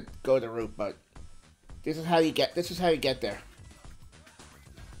not gonna go the route, but this is how you get there.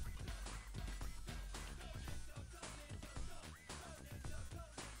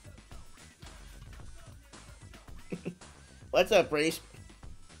 What's up, Brace?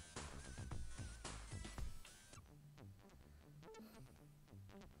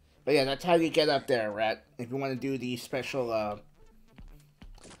 But yeah, that's how you get up there, Rat. If you want to do the special,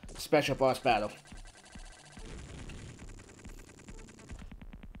 special boss battle.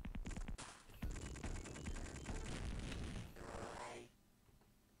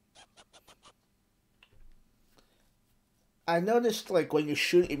 I noticed, like, when you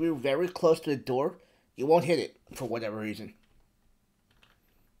shoot, if you're very close to the door, you won't hit it, for whatever reason.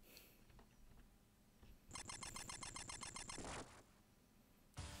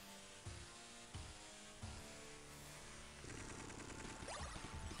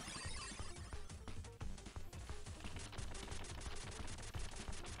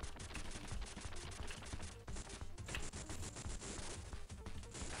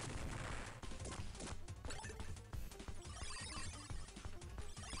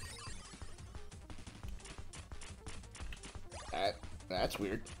 That's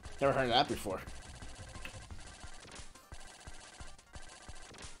weird. Never heard of that before.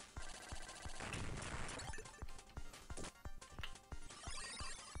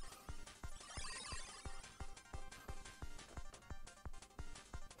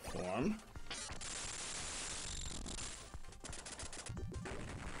 Form.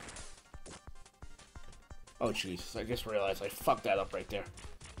 Oh jeez, I just realized I fucked that up right there.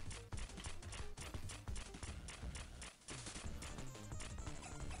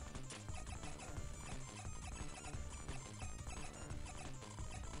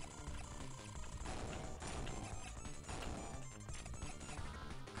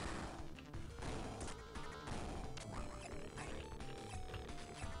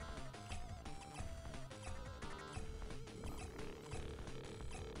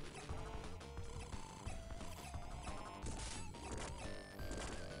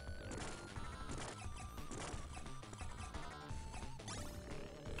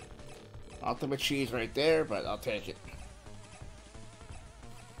 Ultimate cheese right there, but I'll take it.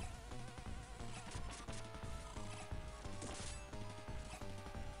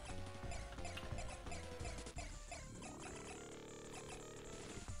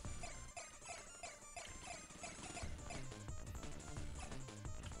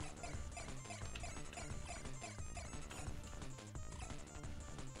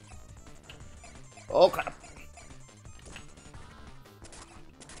 Oh crap.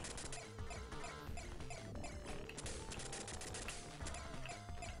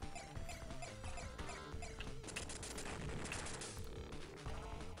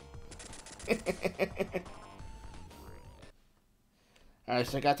 Alright,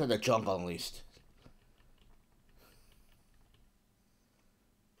 so I got to the jungle at least.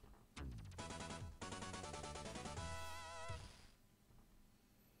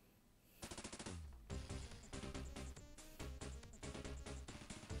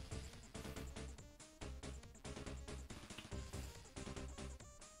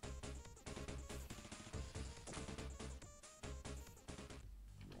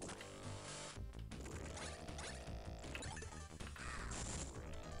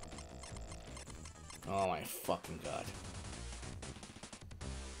 Oh my fucking god.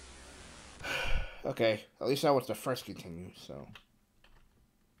 Okay, at least that was the first continue, so.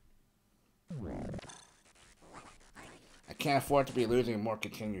 I can't afford to be losing more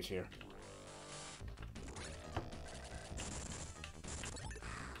continues here.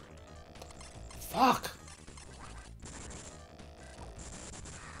 Fuck!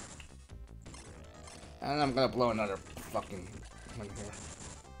 And I'm gonna blow another fucking one here.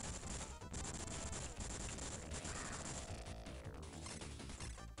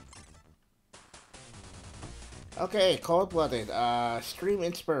 Okay, cold-blooded. Stream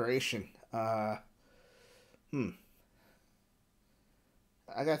inspiration. Hmm.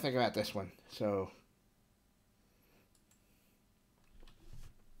 I gotta think about this one. So,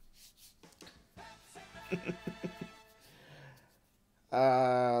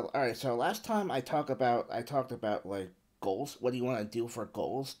 all right. So last time I talked about like goals. What do you want to do for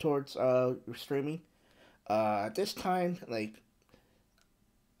goals towards your streaming? This time, like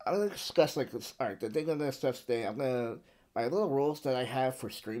I'm gonna discuss like this. All right, the thing I'm gonna discuss today. I'm gonna my little rules that I have for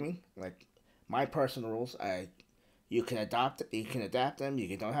streaming, like my personal rules. You can adopt. You can adapt them.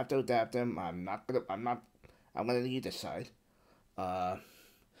 You don't have to adapt them. I'm not gonna. I'm not. I'm gonna let you decide. Uh,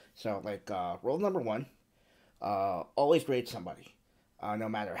 so like rule number one. Always raid somebody. No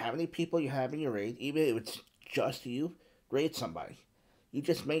matter how many people you have in your raid, even if it's just you, raid somebody. You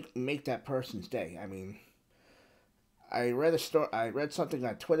just make that person's day. I mean, I read a story. I read something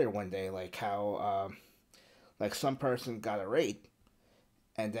on Twitter one day, like how like some person got a raid,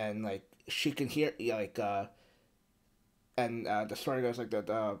 and then like she can hear like and the story goes like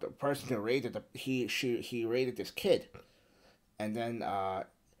the person who raided he raided this kid, and then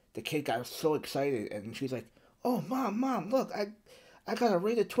the kid got so excited, and she's like, "Oh, mom, look, I got a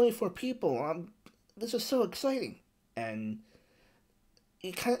rated 24 people. This is so exciting." And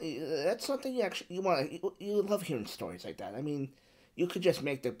you kind of, that's something you actually you want you love hearing stories like that. I mean, you can just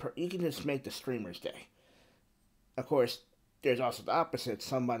make the streamer's day. Of course, there's also the opposite.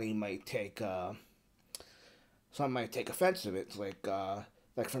 Some might take offense to it. It's like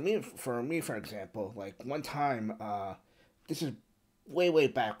for me for example, like one time this is way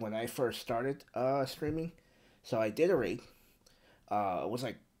back when I first started streaming. So I did a raid. It was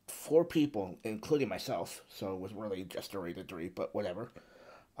like four people, including myself. So it was really just a raid of three, but whatever.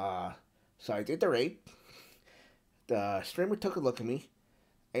 Uh, so I did the raid. The streamer took a look at me,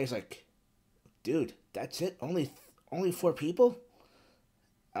 and he's like, "Dude, that's it? Only four people?"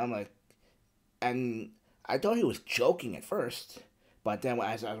 I'm like, and I thought he was joking at first, but then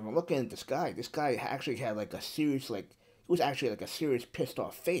as I was looking at this guy actually had like a serious he was actually like a serious pissed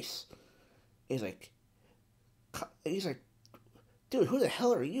off face. He's like, he's like, "Dude, who the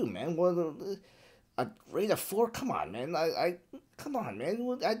hell are you, man? Well, a rate of four? Come on, man. Come on,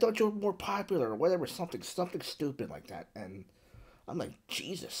 man. I thought you were more popular or whatever, something stupid like that." And I'm like,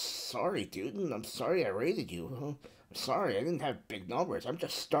 Jesus, sorry, dude. I'm sorry I rated you. I'm sorry, I didn't have big numbers. I'm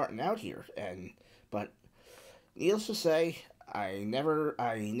just starting out here, but needless to say, I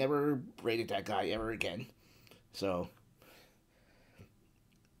never rated that guy ever again. So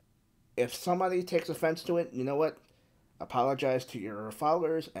if somebody takes offense to it, you know what? Apologize to your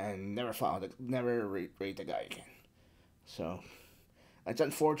followers and never rate the guy again. So it's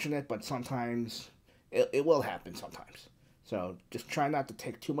unfortunate, but sometimes it will happen sometimes. So just try not to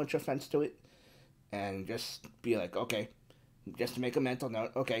take too much offense to it, and just be like, okay, just to make a mental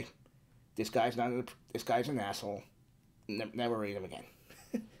note. Okay, this guy's an asshole. Never read him again.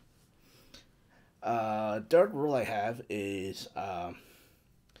 Third rule I have is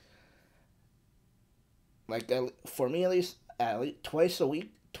like for me at least at least twice a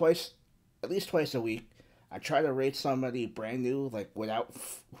week, I try to rate somebody brand new, like without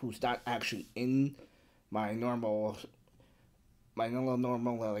who's not actually in my normal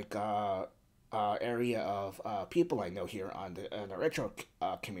like area of people I know here on the retro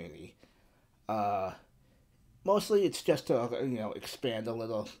community. Uh, Mostly it's just to expand a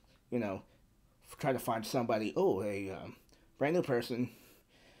little, you know, try to find somebody. Oh, a brand new person.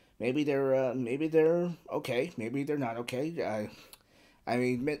 Maybe they're okay. Maybe they're not okay. I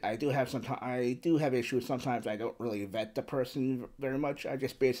mean, I do have issues. Sometimes I don't really vet the person very much. I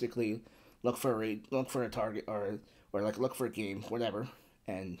just basically look for a target, or like look for a game, whatever.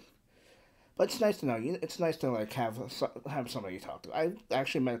 And but it's nice to know. It's nice to like have somebody to talk to. I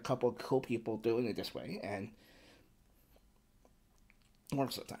actually met a couple of cool people doing it this way, and it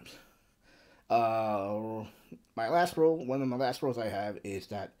works sometimes. Uh, one of my last rules I have is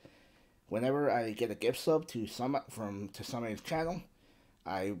that whenever I get a gift sub to somebody's channel,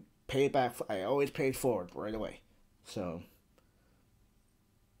 I pay it back. I always pay it forward right away. So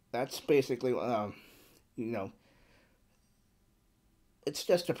that's basically you know, it's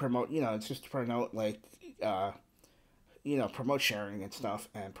just to promote. It's just to promote like uh, promote sharing and stuff,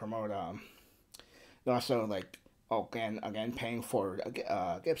 and promote also like again paying forward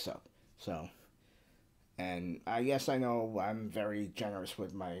a gift sub. So. And I guess I know I'm very generous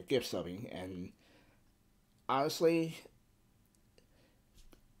with my gift subbing, and honestly,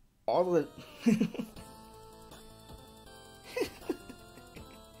 all of the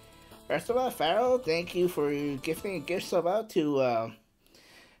First of all, Farrell, thank you for gifting a gift sub out to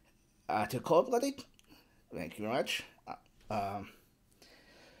Cold Blooded. Thank you very much. Um,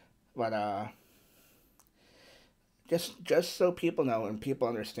 but just so people know and people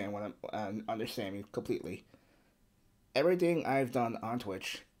understand what I'm understand me completely. Everything I've done on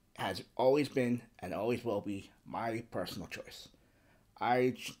Twitch has always been and always will be my personal choice.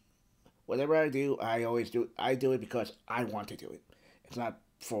 I whatever I do, I always do. I do it because I want to do it. It's not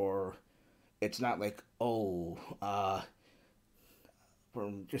for. It's not like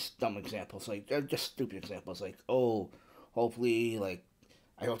from just dumb examples, like just stupid examples, like hopefully, like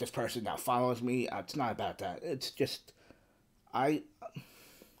I hope this person now follows me. It's not about that. It's just I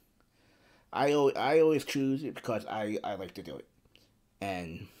I always choose it because I like to do it,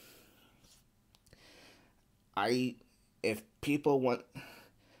 and I if people want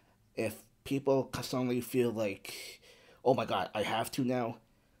if people suddenly feel like, oh my god, I have to now.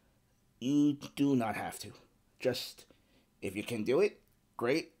 You do not have to. Just if you can do it,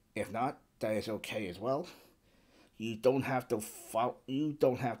 great. If not, that is okay as well. You don't have to follow. You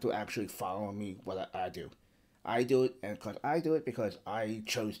don't have to actually follow me what I do. I do it, and because I do it because I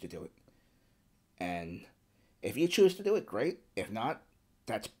chose to do it. And if you choose to do it, great. If not,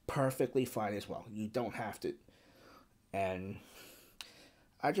 that's perfectly fine as well. You don't have to. And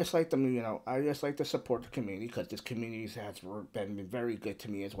I just like them, I just like to support the community because this community has been very good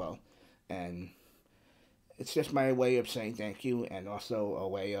to me as well. And it's just my way of saying thank you and also a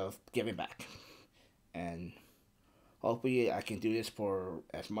way of giving back. And hopefully I can do this for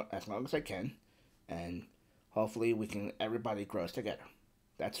as long as I can. And hopefully everybody grows together.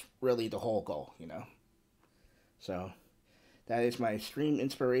 That's really the whole goal. So that is my stream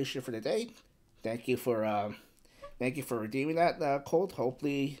inspiration for the day. Thank you for redeeming that, Colt.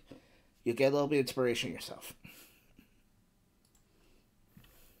 Hopefully you get a little bit of inspiration yourself.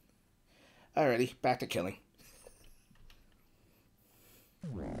 Alrighty, back to killing.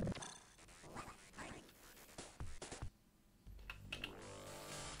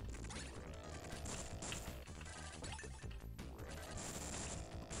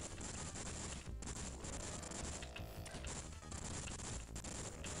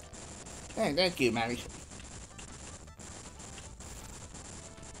 Hey, thank you, Manny.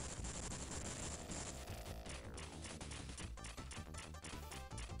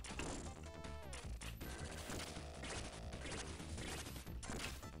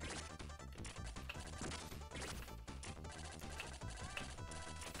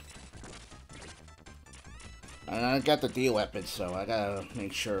 And I got the deal weapons, so I gotta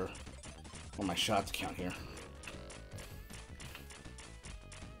make sure all my shots count here.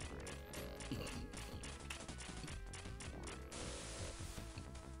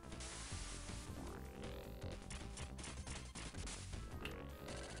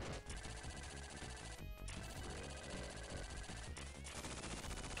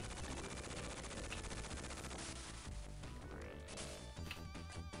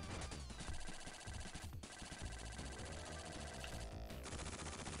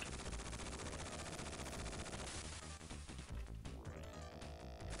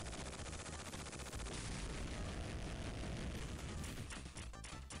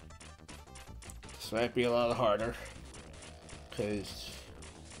 This might be a lot harder, because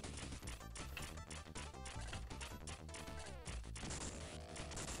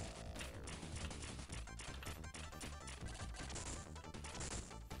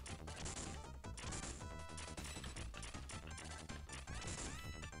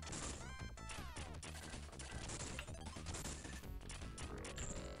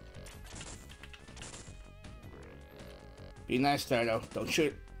be nice there, though. Don't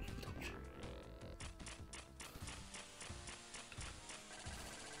shoot.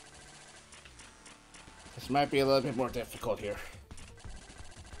 This might be a little bit more difficult here.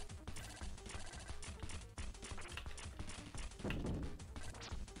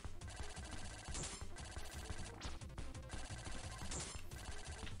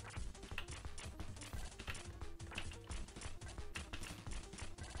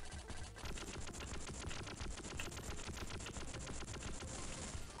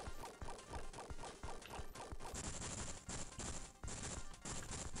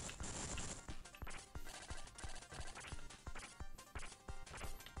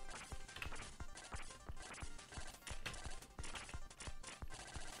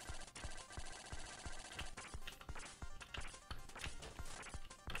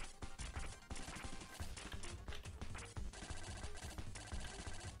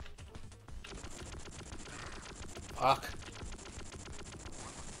 Fuck.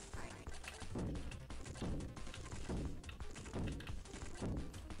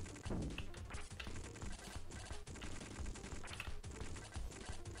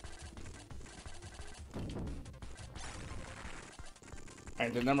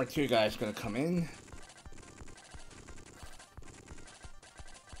 Alright, the number 2 guy is gonna come in.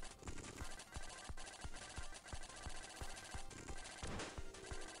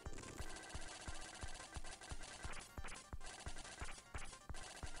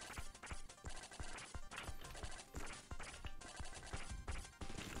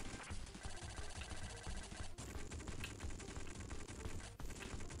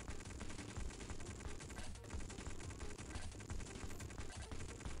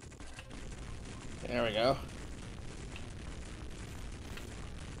 There we go.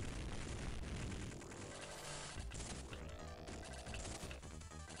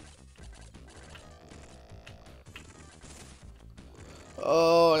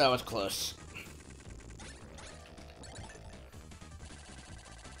 Oh, that was close.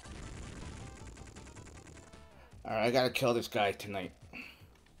 Alright, I gotta kill this guy tonight.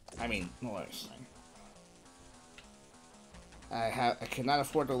 I mean, no worries. I cannot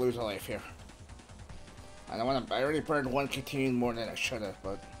afford to lose a life here. I don't want to. I already burned 1 continue more than I should have,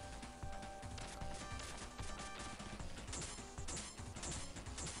 but.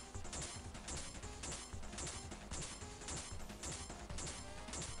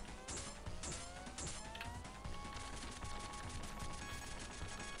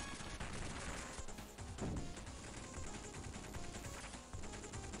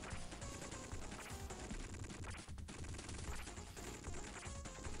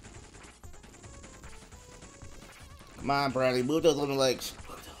 Come on, Browny, move those little legs.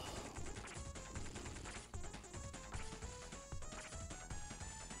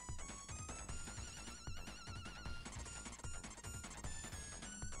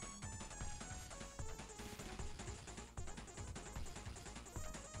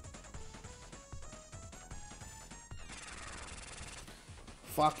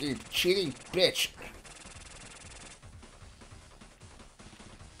 Fucking cheating bitch.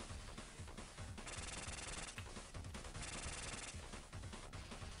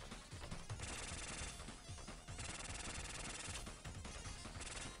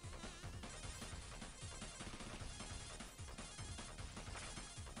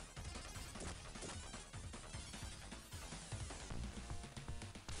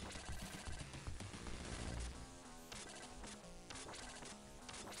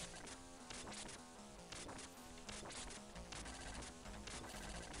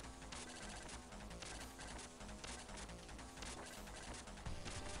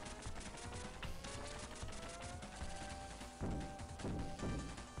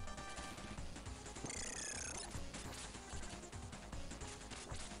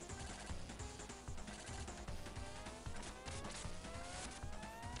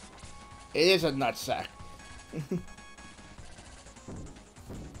 It is a nutsack.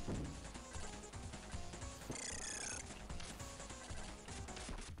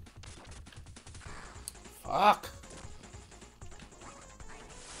 Fuck.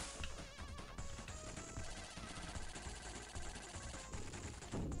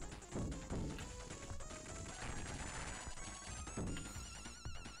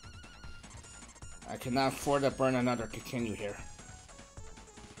 I cannot afford to burn another continue here.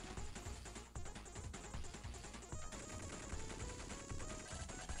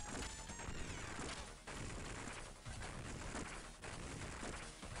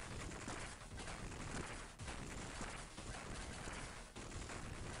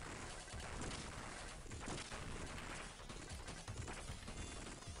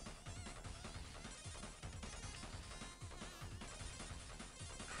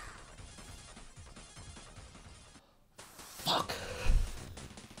 Fuck.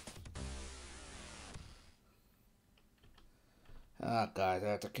 Oh god,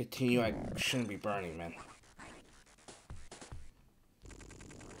 I have to continue. I shouldn't be burning, man.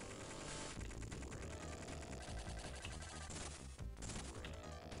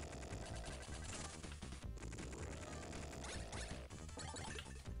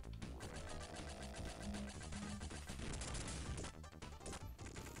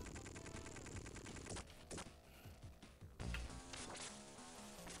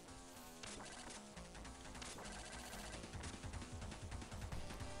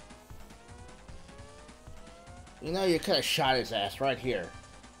 You know, you could have shot his ass right here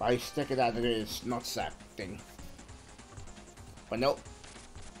by sticking out of his nutsack thing. But nope.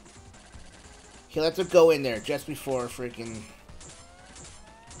 He lets it go in there just before freaking...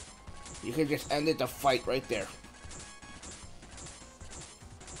 You could just ended the fight right there.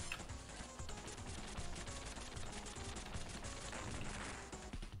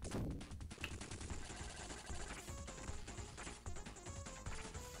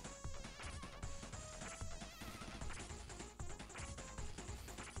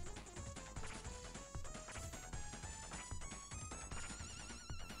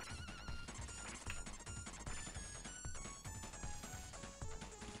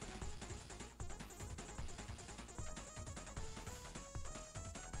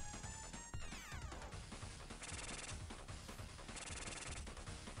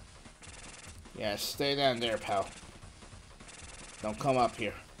 Yeah, stay down there, pal. Don't come up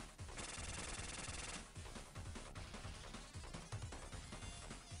here.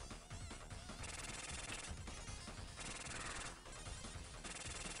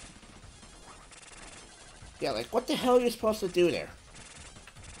 Yeah, like, what the hell are you supposed to do there?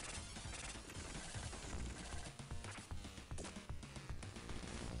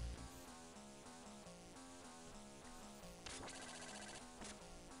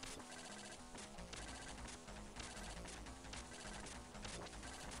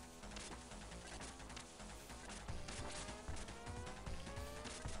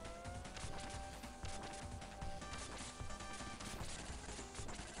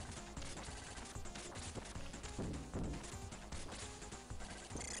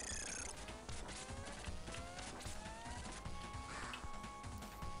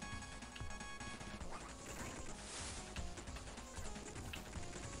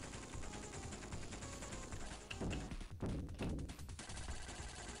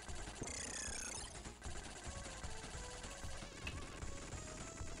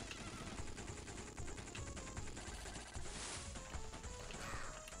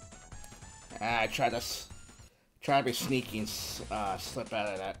 I try to be sneaky and slip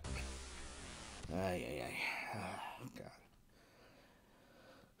out of that. Ay, ay, ay. Oh, God.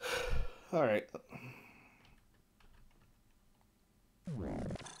 All right.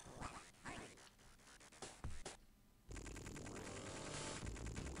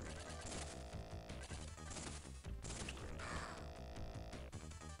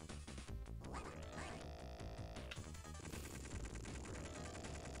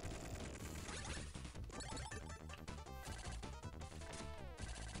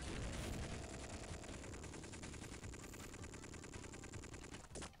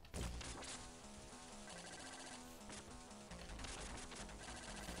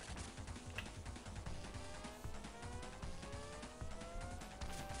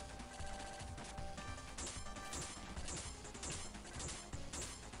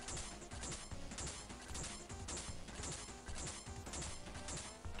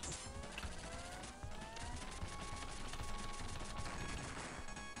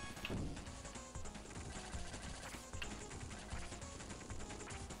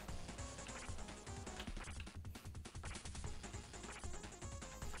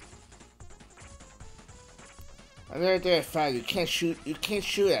 Another day I found you can't shoot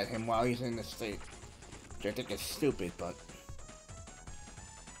at him while he's in the state. Which I think is stupid, but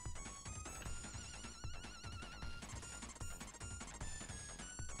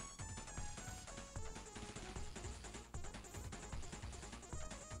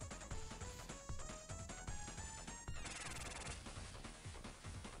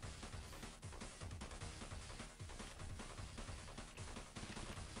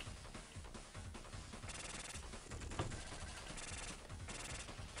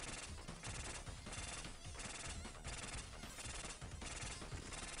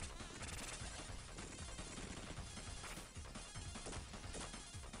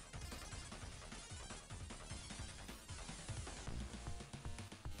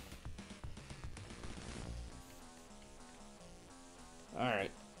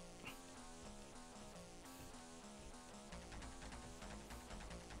alright.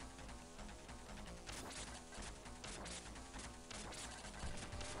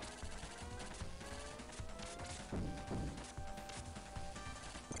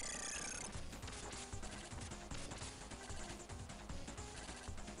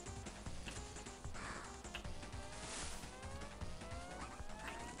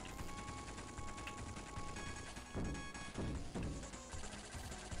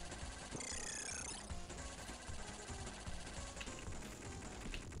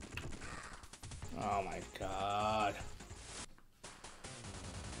 Oh my God.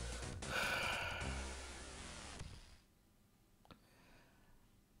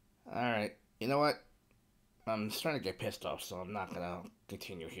 Alright, you know what? I'm starting to get pissed off, so I'm not gonna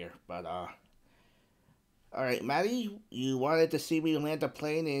continue here. But, alright, Maddie, you wanted to see me land a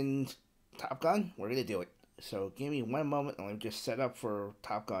plane in Top Gun? We're gonna do it. So give me one moment, and let me just set up for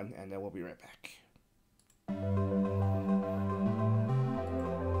Top Gun, and then we'll be right back.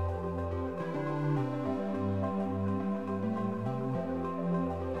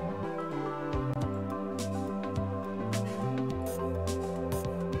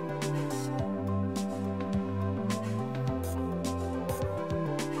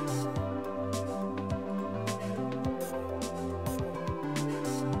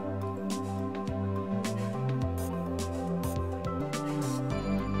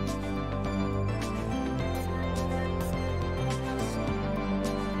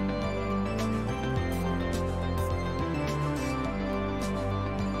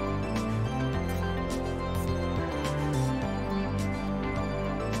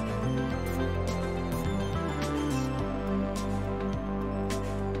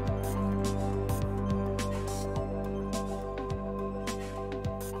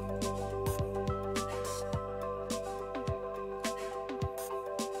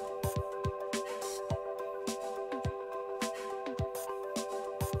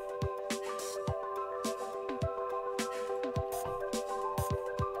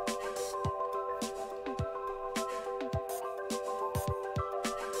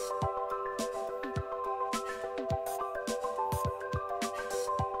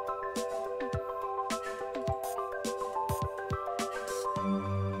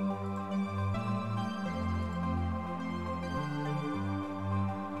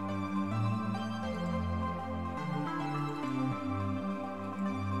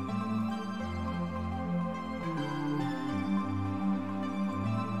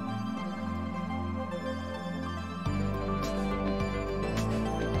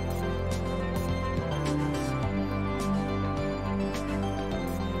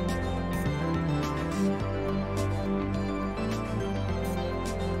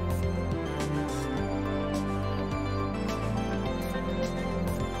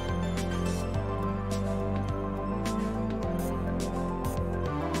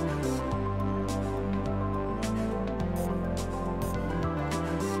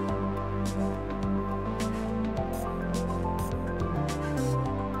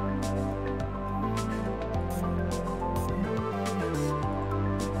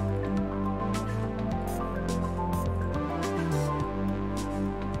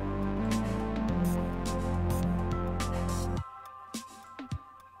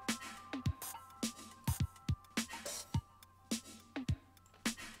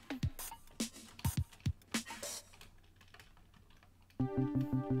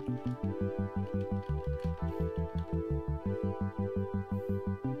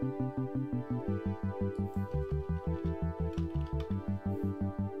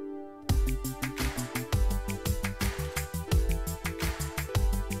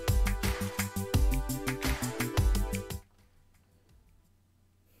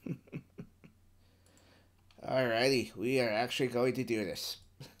 Alrighty, we are actually going to do this.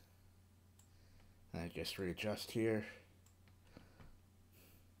 I just readjust here.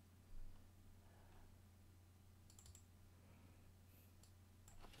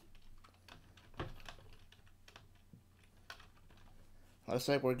 Looks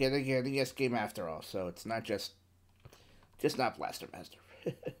like we're getting an NES game after all, so it's not just not Blaster Master.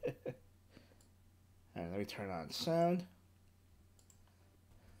 Alright, let me turn on sound.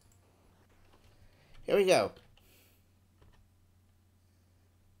 Here we go.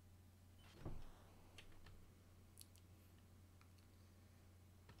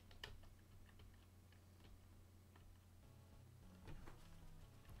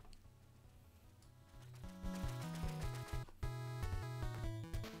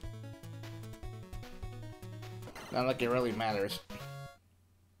 Not like it really matters.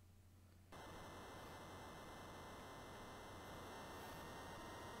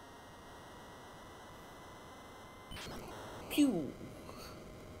 Pew!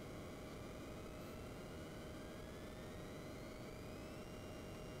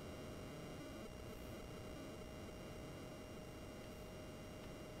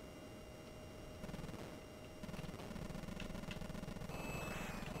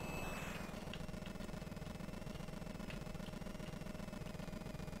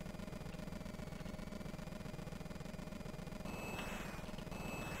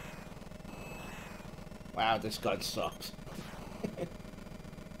 Wow, this gun sucks.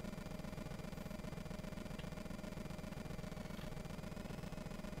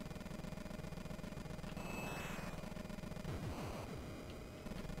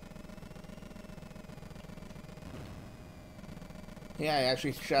 Yeah, I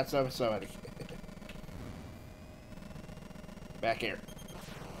actually shot somebody. Back here.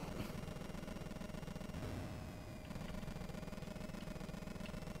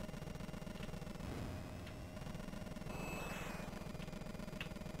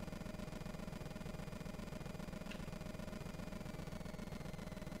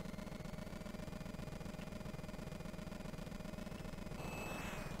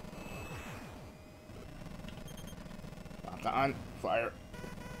 Lock on. Fire.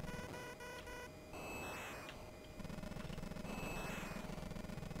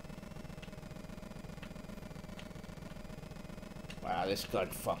 Wow, this gun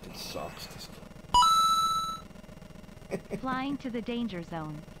fucking sucks. Flying to the danger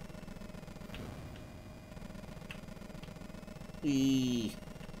zone. Eee.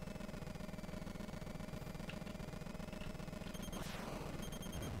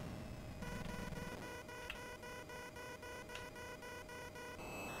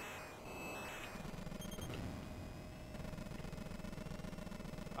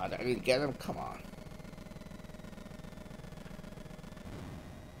 Oh, I didn't get him? Come on.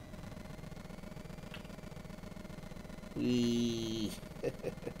 Eee.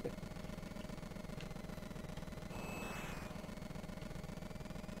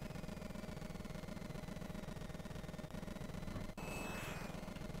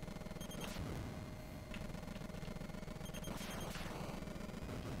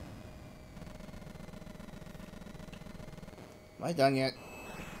 Am I done yet?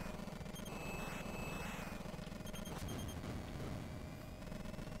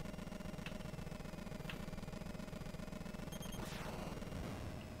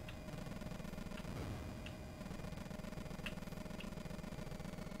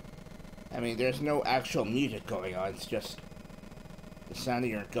 I mean, there's no actual music going on. It's just the sound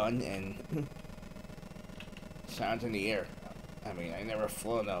of your gun and sounds in the air. I mean, I never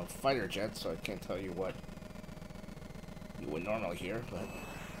flown a fighter jet, so I can't tell you what you would normally hear, but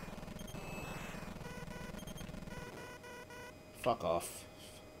fuck off.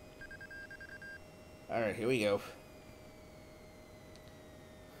 Alright, here we go.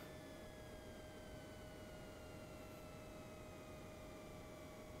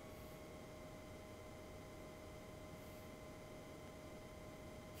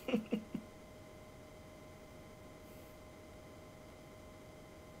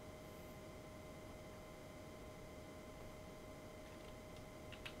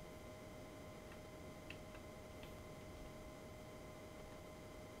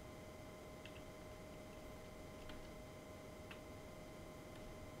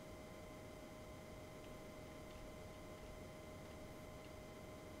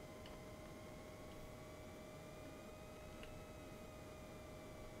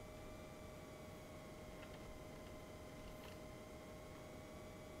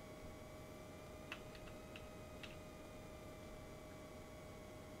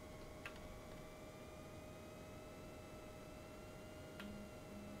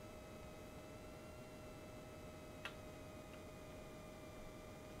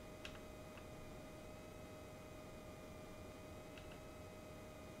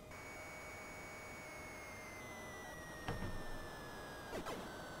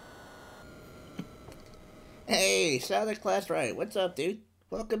 Hey, Sonic Class Right. What's up, dude?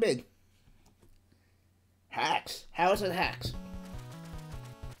 Welcome in. Hacks. How is it hacks?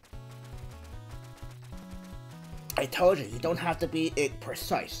 I told you, you don't have to be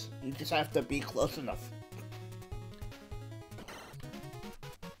precise. You just have to be close enough.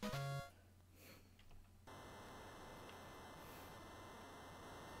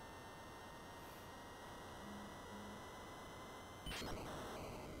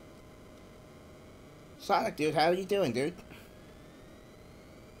 Sonic, dude, how are you doing, dude?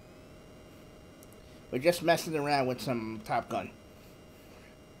 We're just messing around with some Top Gun.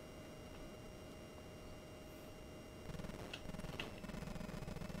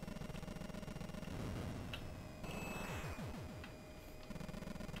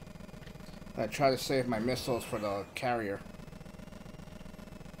 I try to save my missiles for the carrier.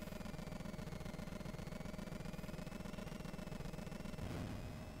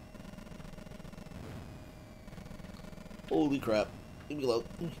 Holy crap. Leave me alone.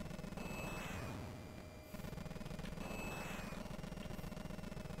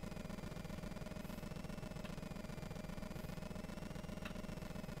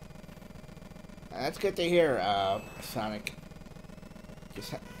 That's good to hear, Sonic.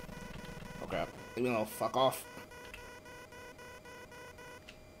 Just oh crap. Leave me alone. Fuck off.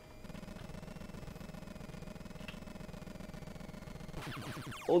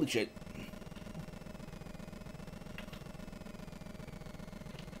 Holy shit.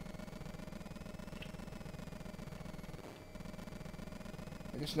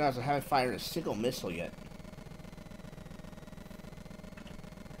 I just noticed I haven't fired a single missile yet.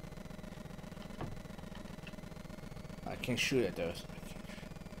 I can't shoot at those.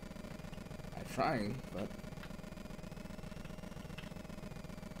 I'm trying, but...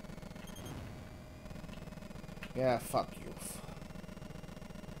 yeah, fuck you.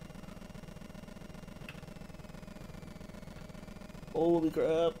 Holy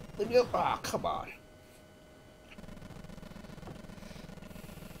crap. Leave me up. Ah, come on.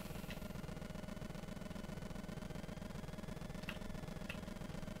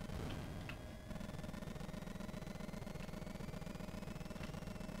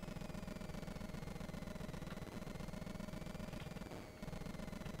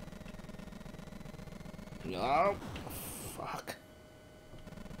 No. Fuck.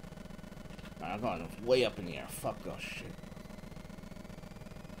 I'm going way up in the air. Fuck those shit.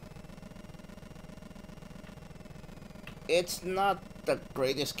 It's not the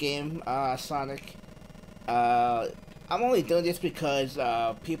greatest game, Sonic. I'm only doing this because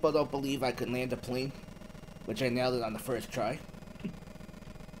people don't believe I could land a plane, which I nailed it on the first try.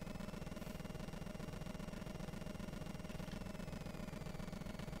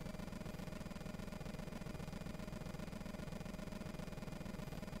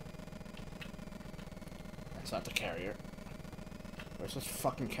 That's not the carrier. Where's this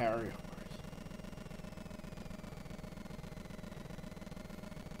fucking carrier?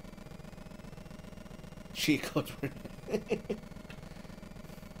 Cheat codes.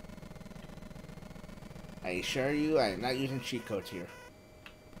 I assure you, I am not using cheat codes here.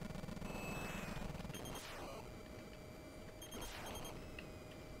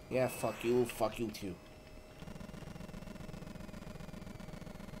 Yeah, fuck you too.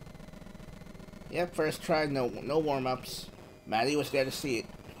 Yep, first try, no warm-ups. Maddie was there to see it.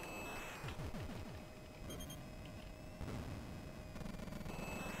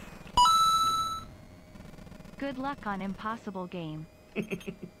 Good luck on impossible game.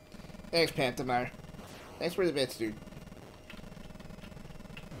 Thanks, Pantomime. Thanks for the bits, dude.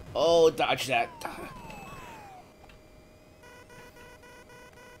 Oh, dodge that.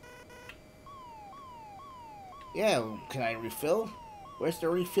 Yeah, can I refill? Where's the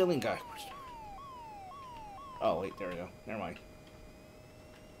refilling guy? Oh, wait, there we go. Never mind.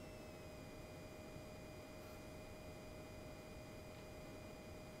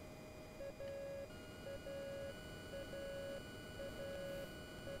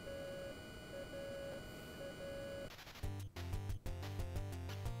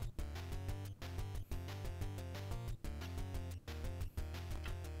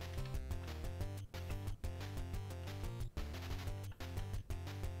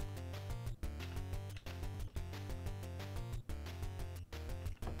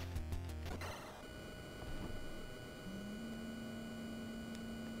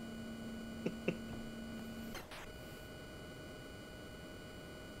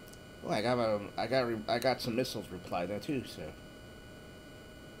 Well, I got some missiles reply there too, so.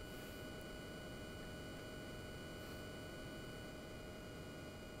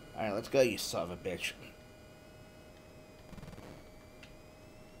 Alright, let's go, you son of a bitch.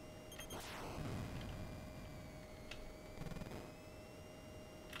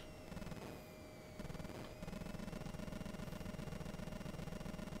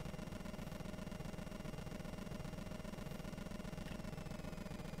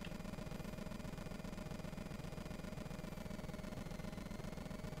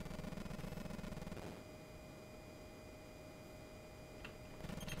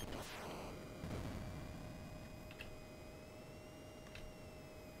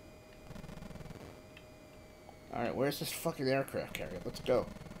 Alright, where's this fucking aircraft carrier? Let's go.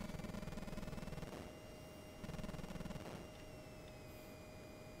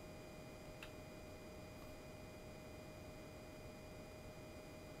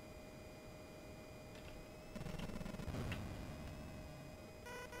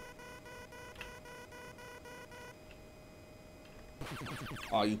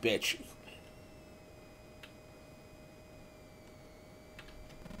 Oh, you bitch.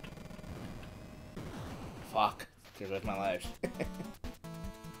 Fuck. There goes my lives.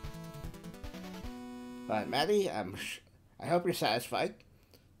 But Maddie, I hope you're satisfied.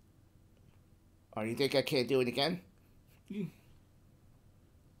 Or you think I can't do it again?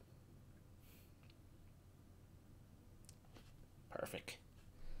 Perfect.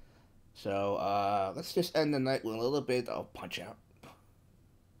 So, let's just end the night with a little bit of Punch Out.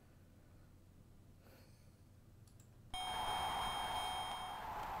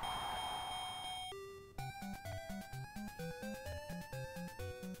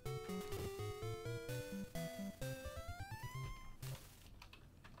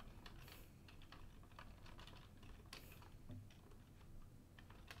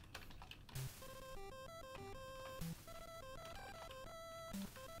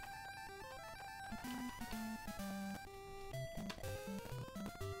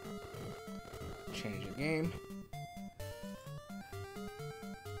 Change the game.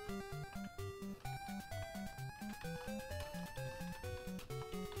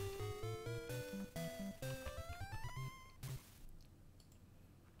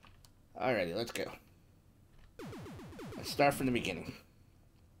 Alrighty, let's go. Let's start from the beginning.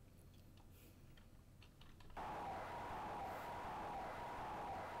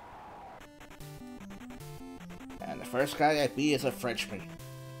 And the first guy I beat is a Frenchman.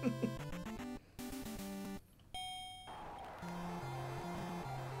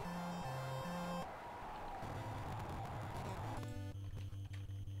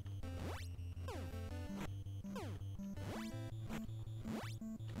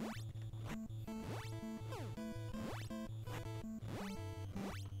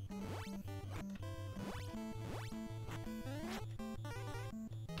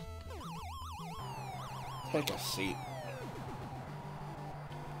 Take a seat.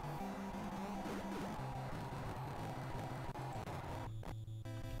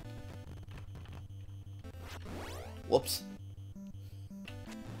 Whoops.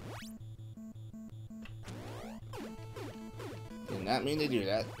 Did not mean to do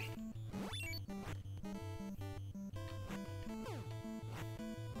that.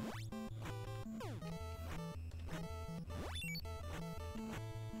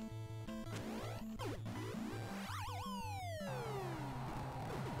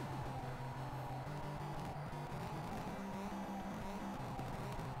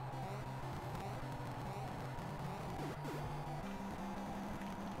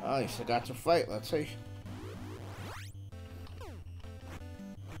 Oh, you still got to fight. Let's see.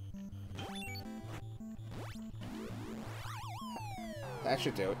 That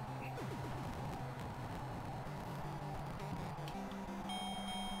should do it.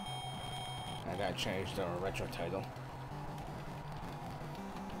 I gotta change the retro title.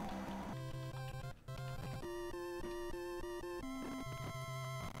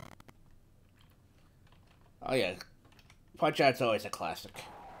 Oh yeah, Punch-Out's always a classic.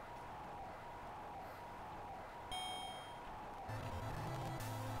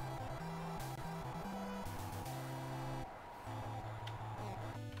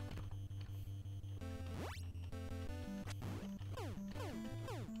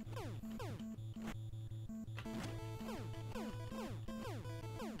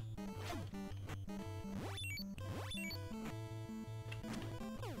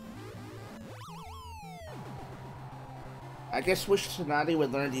 I just wish Tsunade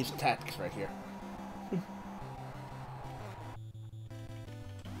would learn these tactics right here.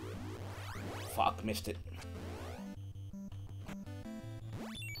 Fuck, missed it.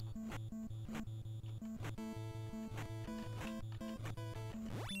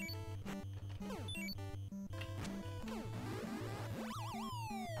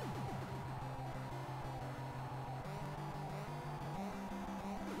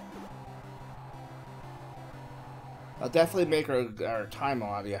 I'll definitely make our time a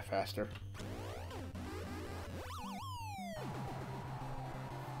lot faster.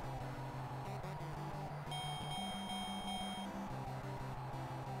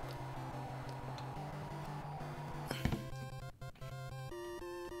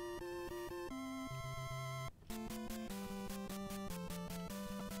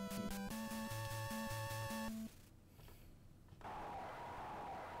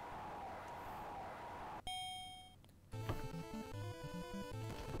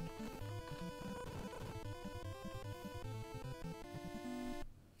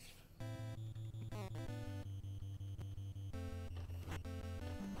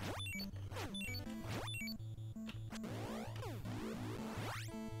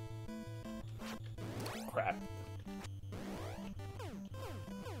 crap.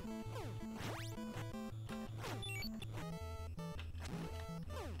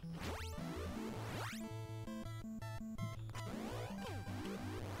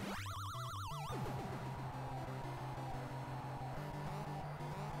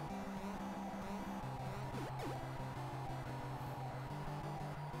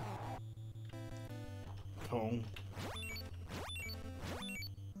 Boom.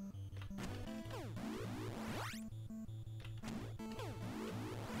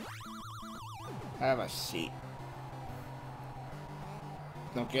 Have a seat.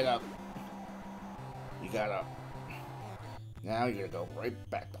 Don't get up. You got up. Now you're gonna go right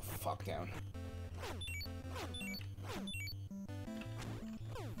back the fuck down.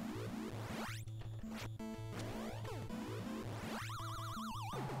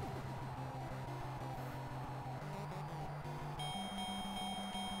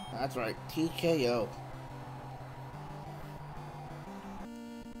 That's right, TKO.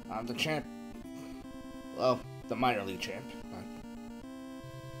 I'm the champ. Well, the minor league champ.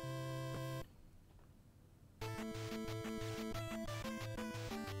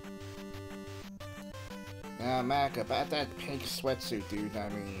 Now, Mac, about that pink sweatsuit, dude, I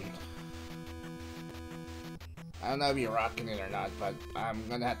mean... I don't know if you're rocking it or not, but I'm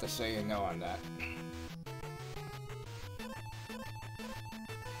gonna have to say a no on that.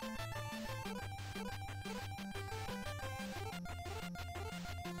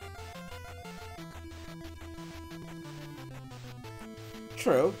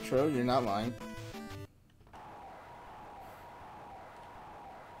 True, you're not lying.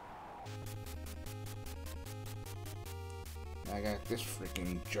 I got this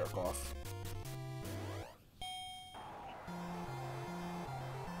freaking jerk off.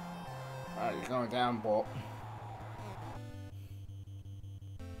 Alright, you're going down, Bolt.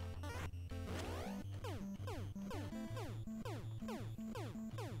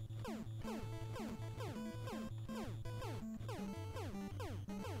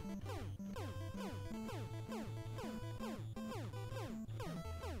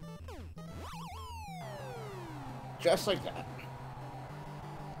 Just like that.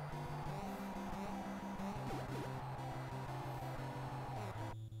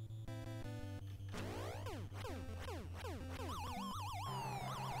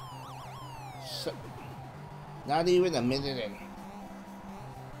 So, not even a minute in.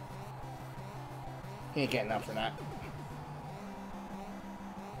 He ain't getting enough for that.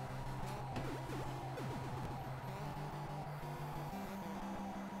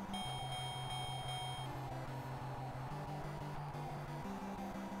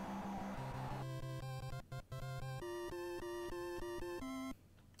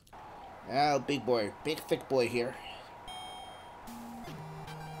 Oh, big boy. Big, thick boy here.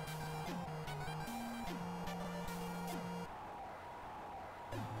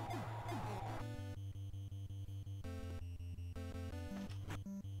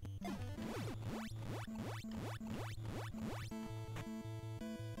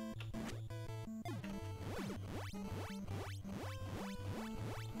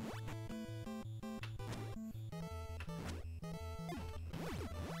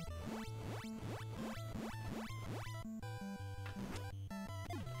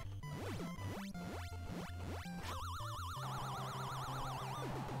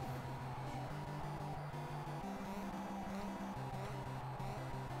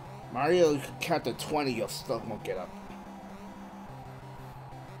 Mario, you can count to 20, you'll still won't get up.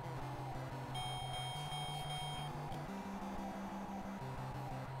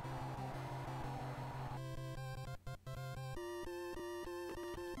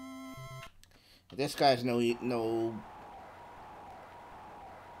 This guy's no,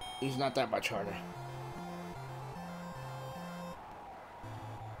 he's not that much harder.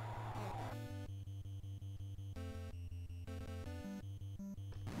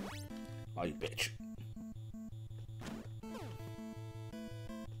 Oh, you bitch.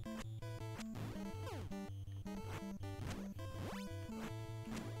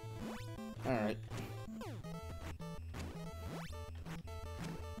 Alright.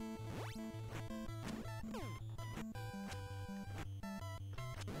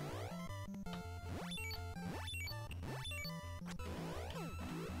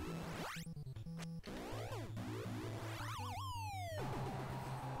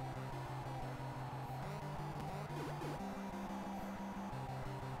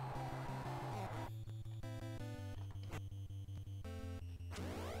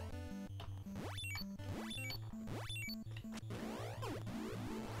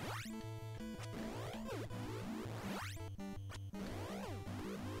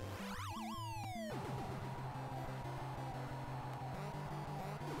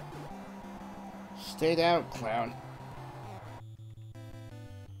 Stay down, clown.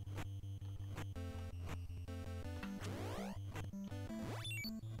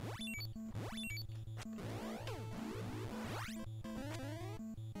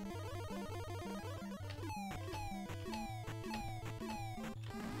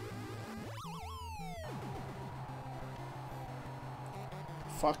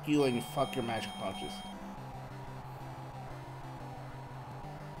 Fuck you and fuck your magic punches.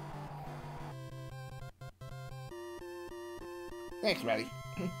 Thanks, Maddie.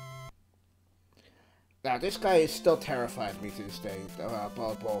 Now, this guy still terrifies me to this day,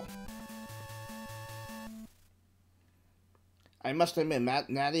 Ball Bull. I must admit,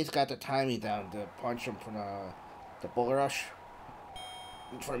 Natty's got the timing down to punch him from the bull rush.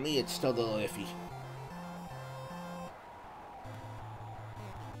 For me, it's still a little iffy.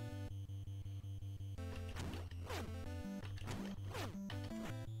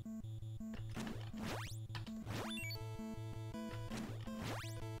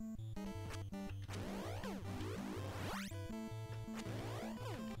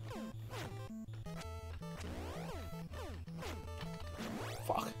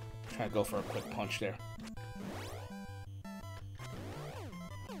 Fuck. Trying to go for a quick punch there.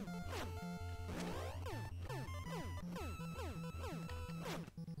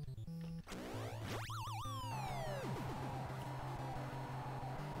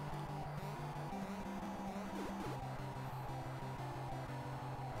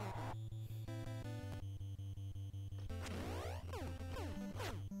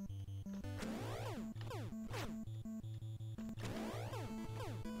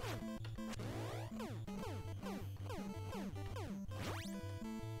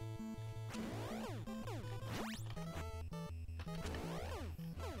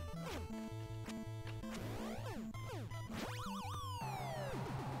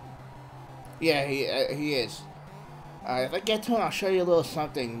 Yeah, he is. If I get to him, I'll show you a little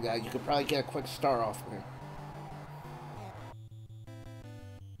something that you could probably get a quick start off with.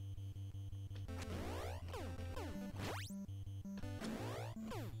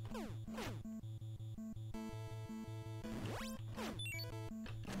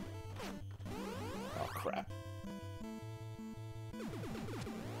 Oh, crap.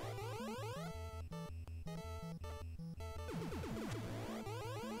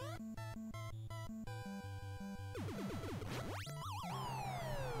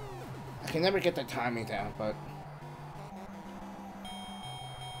 I can never get the timing down, but...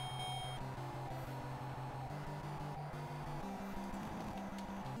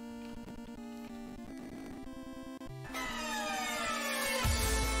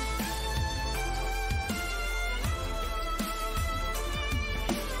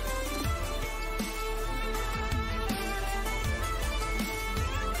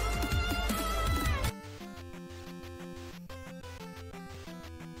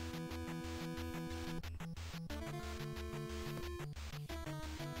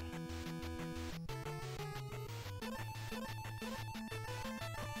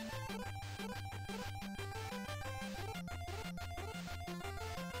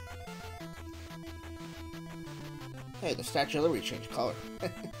 Hey, the Statue of Liberty changed color.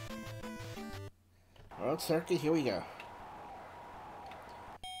 World Circuit, here we go.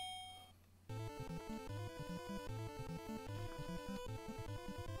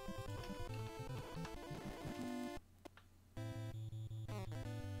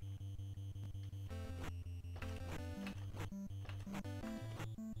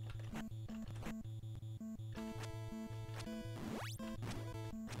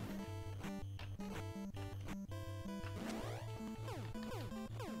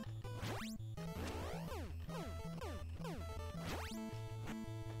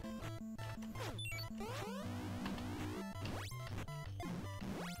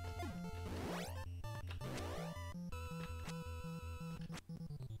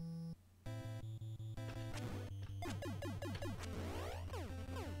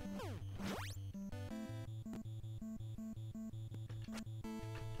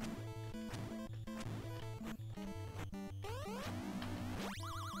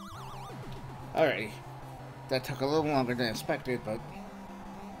 Alrighty. That took a little longer than expected, but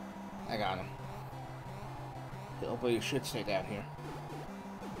I got him. Hopefully you should stay down here.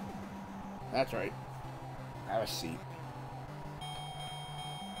 That's right. Have a seat.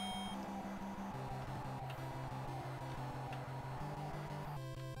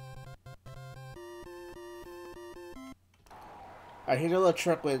 Alright, here's a little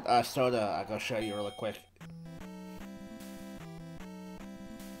trick with soda I'm gonna show you really quick.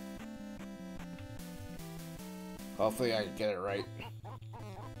 Hopefully I can get it right.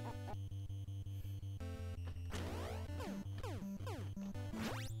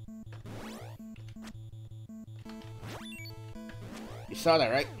 saw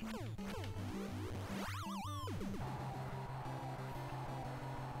that, right?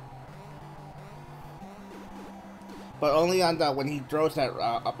 But only on the when he throws that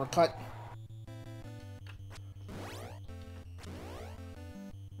uppercut.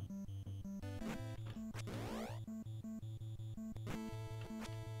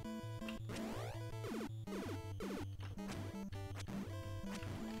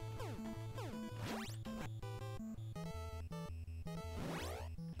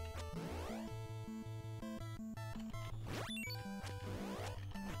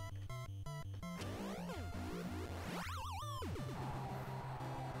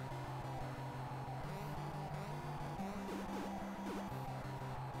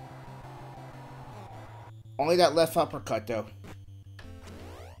 Only that left uppercut, though.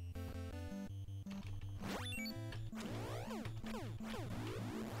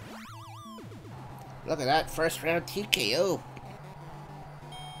 Look at that, first round TKO.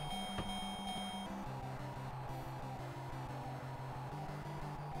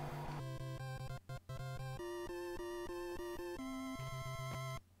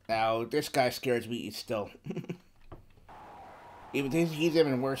 Now, this guy scares me still. He's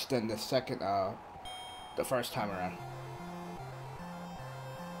even worse than the first time around.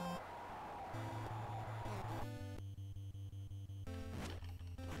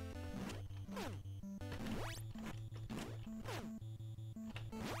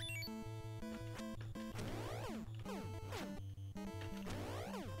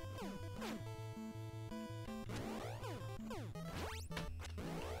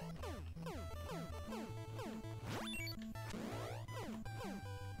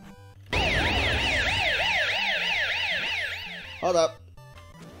 Hold up.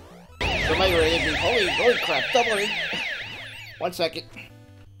 Somebody ready to be holy crap, double ring. 1 second.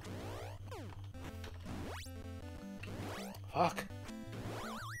 Fuck.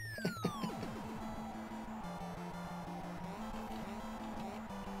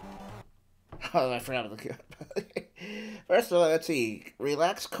 Oh, I forgot about the First of all, let's see.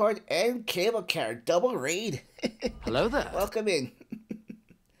 Relax card and cable card. Double raid. Hello there. Welcome in.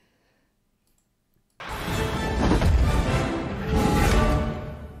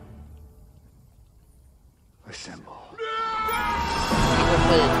 Assemble.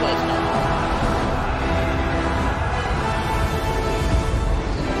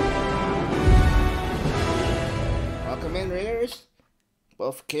 Welcome in, Raiders.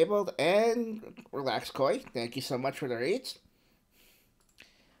 Both Cabled and Relax Koi. Thank you so much for the raids.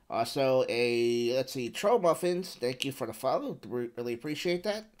 Also, let's see, Troll Muffins. Thank you for the follow. Really appreciate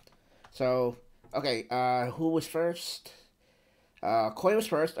that. So, okay, who was first? Koi was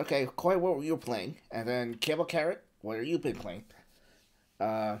first. Okay, Koi, what were you playing? And then Cable Carrot, what have you been playing?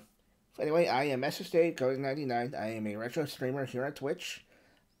 Anyway, I am SSJ Going99. I am a retro streamer here on Twitch.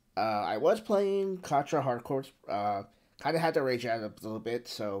 I was playing Contra Hardcore. Kind of had to rage out a little bit,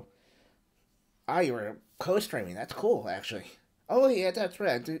 so... you were co-streaming. That's cool, actually. Oh, yeah, that's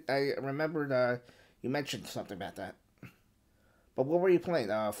right. I remembered you mentioned something about that. But what were you playing?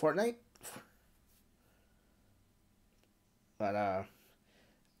 Fortnite? But,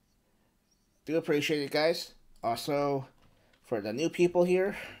 do appreciate it, guys. Also, for the new people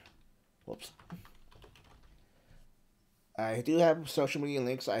here, whoops. I do have social media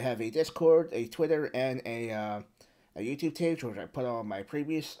links. I have a Discord, a Twitter, and a YouTube page, which I put all my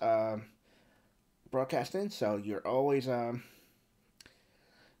previous broadcasts in. So you're always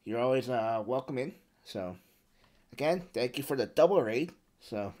welcome in. So, again, thank you for the double raid.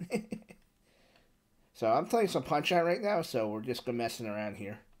 So... So I'm playing some Punch-Out right now, so we're just messing around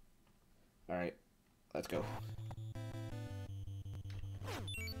here. Alright, let's go.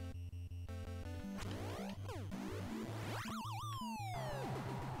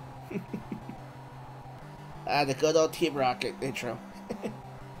 The good old Team Rocket intro. Of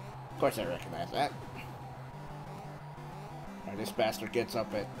course I recognize that. Alright, this bastard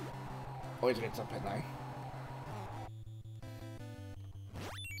always gets up at 9.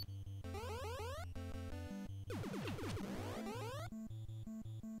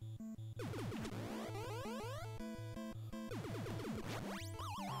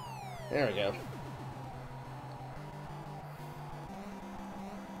 There we go.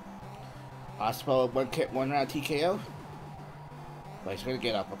 Possible one round TKO. But he's gonna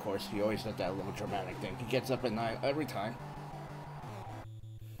get up, of course. He always does that little dramatic thing. He gets up at 9 every time.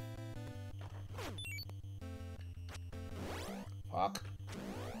 Fuck.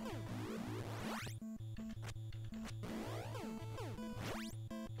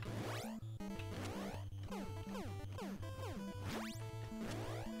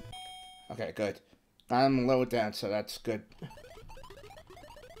 Okay, good. I'm low down, so that's good.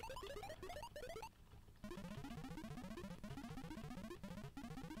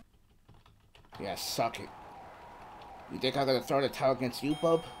 Yeah, suck it. You think I'm gonna throw the towel against you,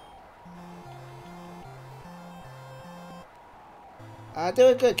 bub?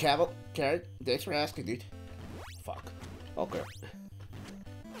 Doing good, Carrot. Thanks for asking, dude. Fuck. Okay.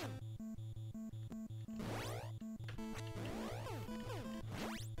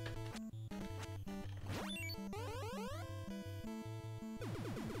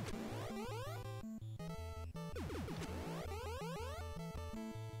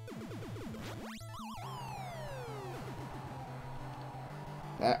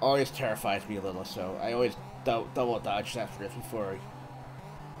 That always terrifies me a little, so I always double dodge that before I...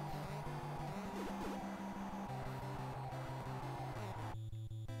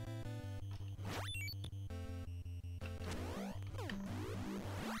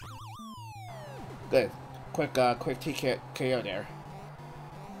 Good. Quick TKO there.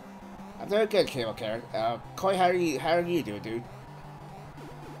 I'm doing good, Cable Carrot. Koi, how are you doing, dude?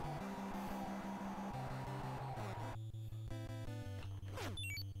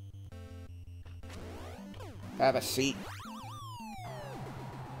 Have a seat.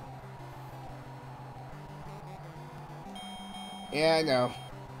 Yeah, I know.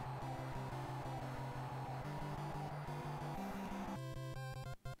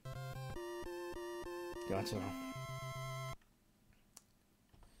 Gotcha.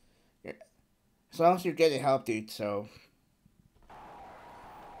 Yeah. As long as you're getting help, dude, so...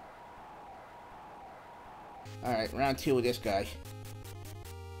 Alright, round 2 with this guy.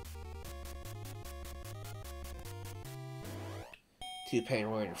 Two-pay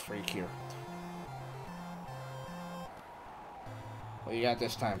warrior freak here. What you got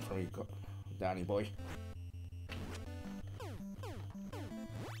this time for me, Donnie boy?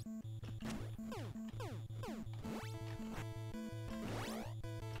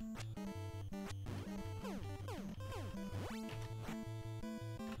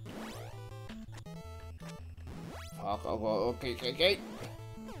 Okay.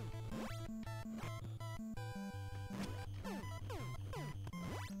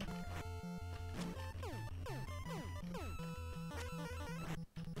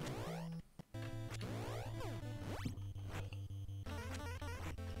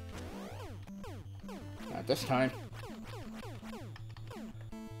 Not this time.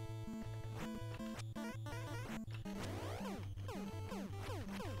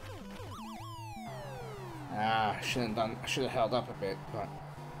 I should have held up a bit, but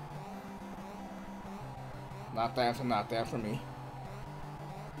not that for me.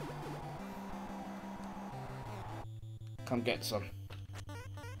 Come get some.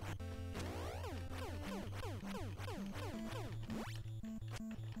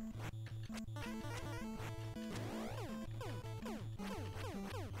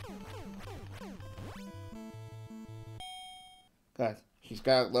 Good. He's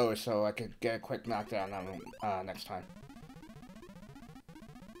got it lower so I could get a quick knockdown on him next time.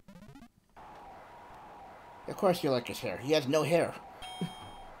 Of course you like his hair. He has no hair.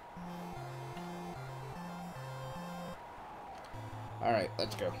 Alright,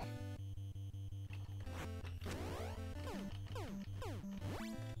 let's go.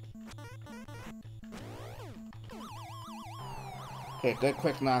 Okay, good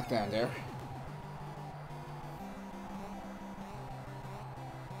quick knockdown there.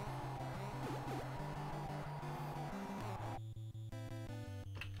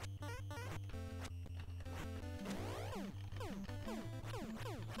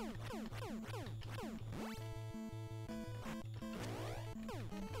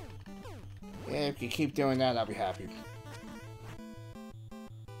 Yeah, if you keep doing that, I'll be happy.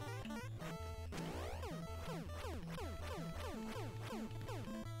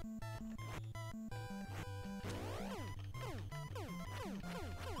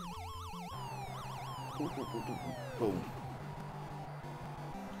 Boom.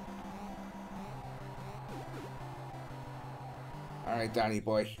 Alright, Donnie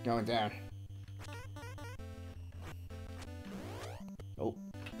boy, going down. Oh.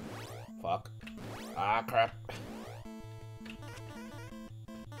 Fuck. Ah, crap.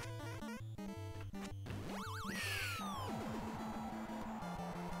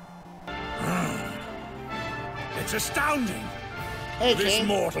 It's astounding. Hey, This King.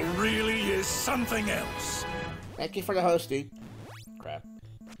 mortal really is something else. Thank you for the host, dude. Crap.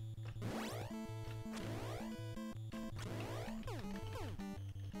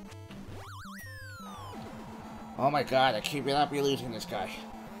 Oh my god, I keep not be losing this guy.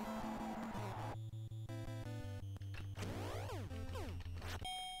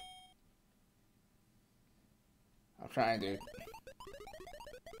 I'm trying, dude.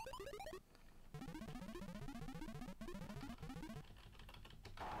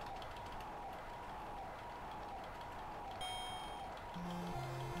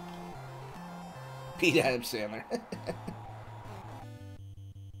 Eat Adam Sandler.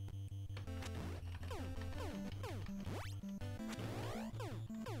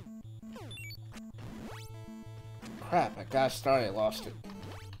 Crap, I got started, I lost it.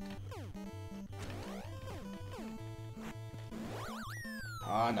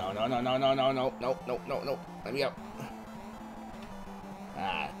 Oh, no, no, no, no, no, no, no, no, no, no, no. Let me out.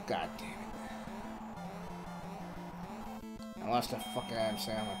 Ah, god damn it. I lost a fucking Adam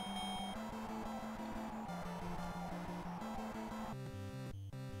Sandler.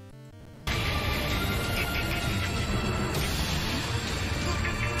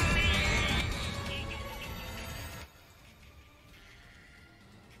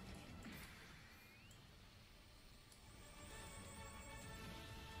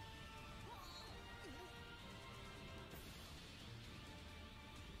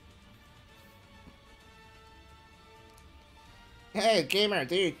 Hey, gamer,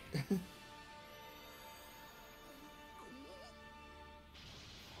 dude.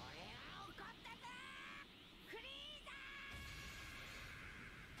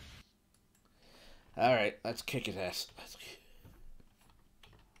 Alright, let's kick his ass.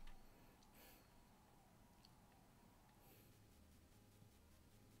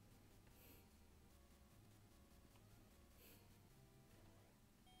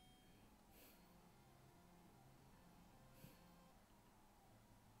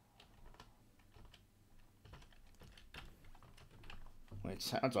 Wait,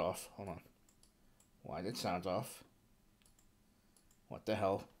 sound's off. Hold on. Why did sounds off? What the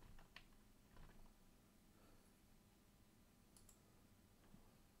hell?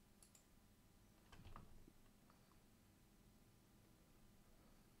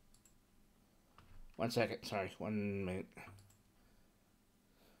 One second, sorry, 1 minute.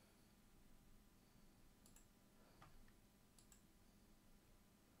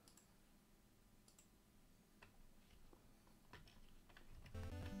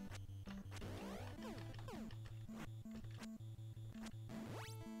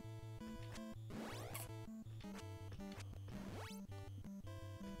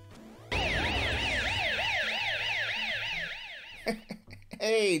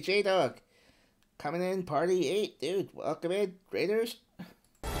 Hey, J-Dog. Coming in, party 8, dude. Welcome in, Raiders.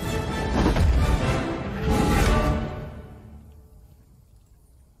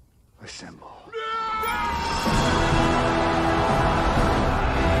 Assemble.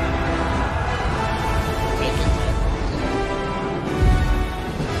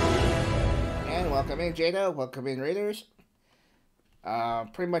 And welcome in, J-Dog. Welcome in, Raiders.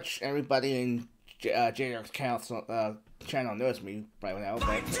 Pretty much everybody in J-Dog's channel knows me by now,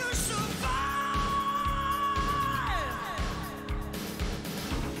 but...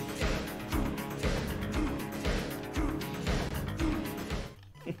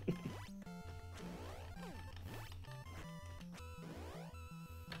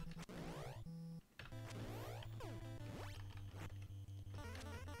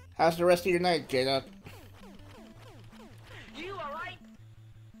 How's the rest of your night, J-Dog? You alright?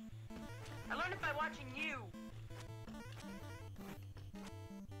 I learned it by watching you.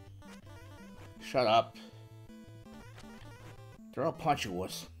 Shut up. Throw a punch, you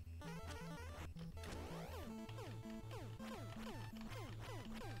wuss.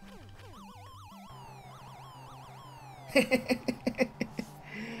 Hey,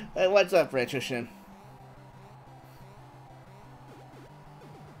 what's up, Retroshin?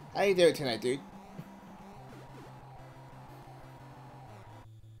 How you doing tonight, dude?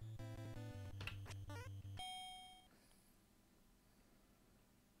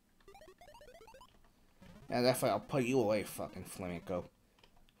 Yeah, that's why I'll put you away, fucking flamenco.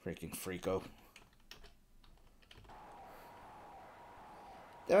 Freaking freako.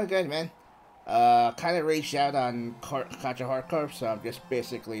 Doing good, man. Kind of reached out on Contra Hardcore, so I'm just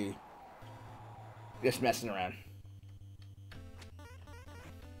basically just messing around.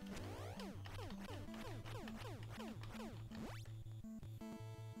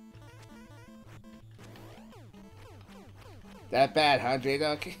 That bad, huh,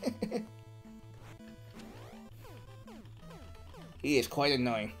 J-Duck? He is quite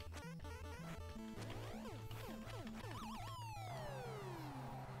annoying.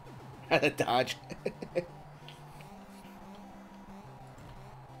 How to dodge.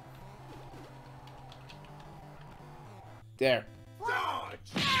 There. Dodge!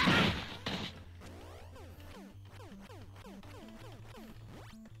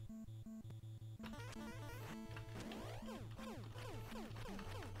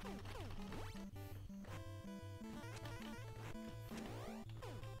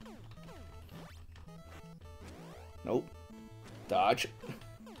 Nope. Dodge.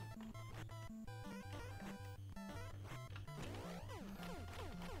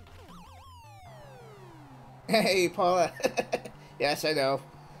 Hey, Paula. Yes, I know.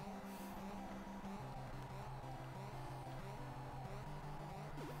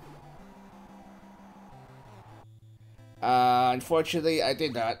 Unfortunately, I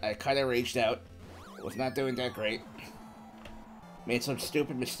did not. I kind of raged out. Was not doing that great. Made some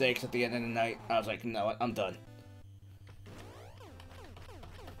stupid mistakes at the end of the night. I was like, no, I'm done.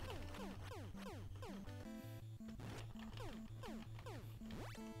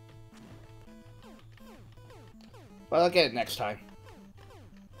 Well, I'll get it next time.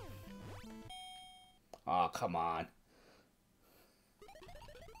 Oh, come on.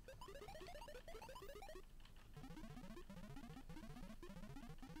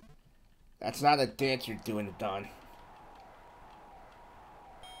 That's not a dance you're doing it, Don.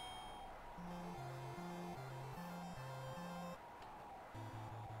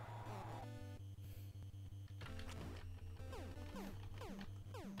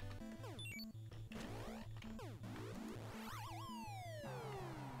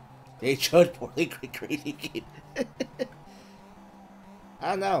 They showed poorly crazy kid.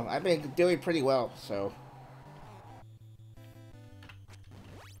 I don't know. I've been doing pretty well, so.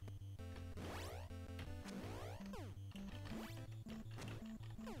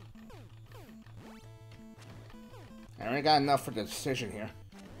 I already got enough for the decision here.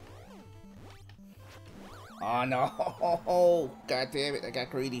 Oh no! God damn it! I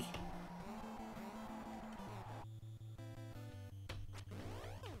got greedy.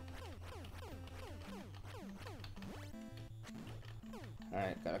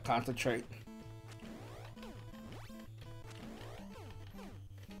 Alright, gotta concentrate.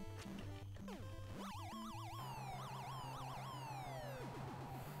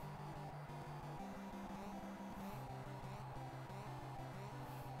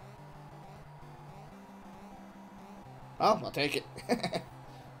 Oh, I'll take it.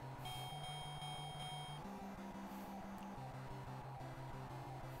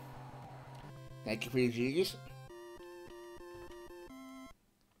 Thank you for your G's.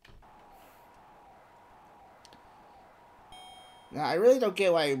 Now, I really don't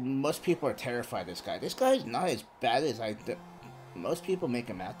get why most people are terrified of this guy. This guy's not as bad as most people make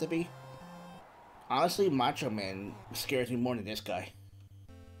him out to be. Honestly, Macho Man scares me more than this guy.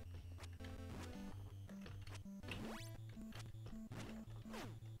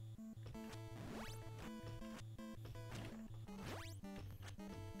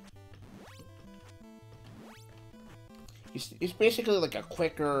 He's basically like a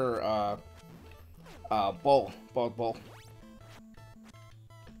quicker, bull.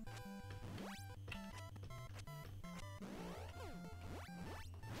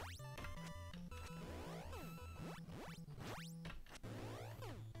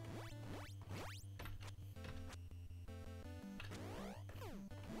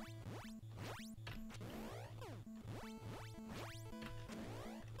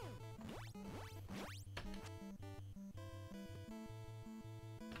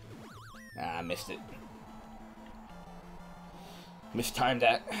 Ah, I missed it. Mistimed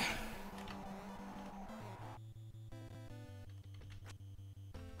that.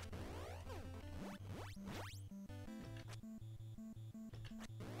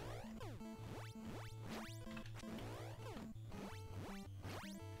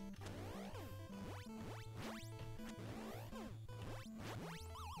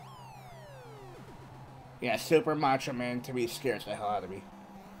 Yeah, Super Macho Man to me scares the hell out of me.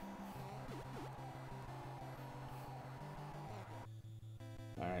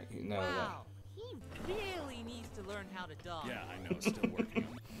 Alright, you know that. Wow, he really needs to learn how to dodge. Yeah, I know, still working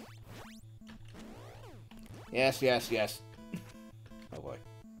on Yes, yes, yes. Oh boy.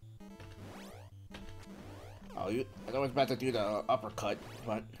 Oh, I was about to do the uppercut,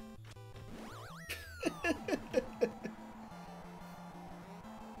 but.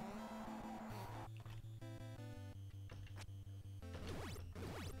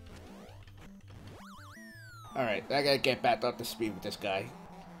 Alright, I gotta get back up to speed with this guy.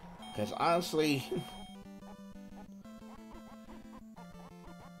 Because honestly.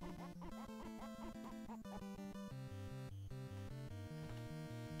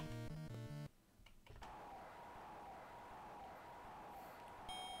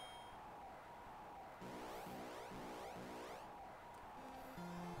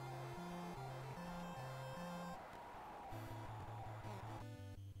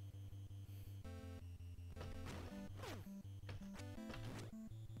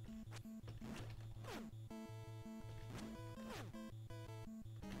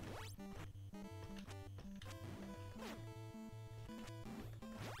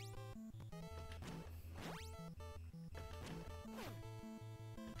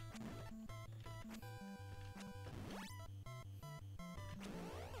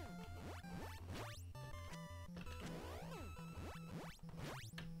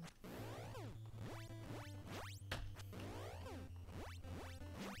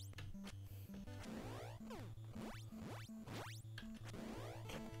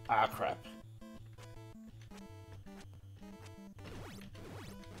 Ah, crap.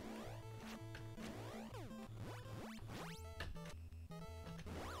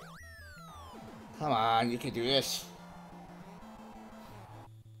 Come on, you can do this.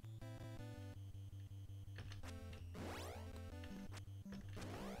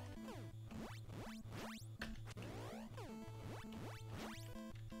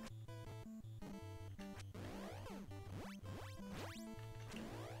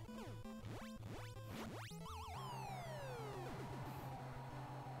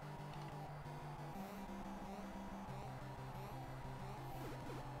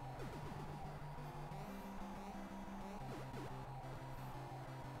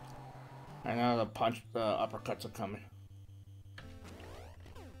 I know the uppercuts are coming.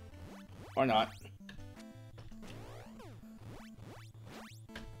 Or not.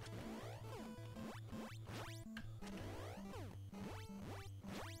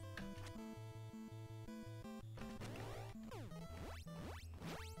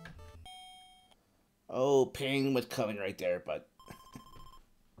 Oh, pain was coming right there, but...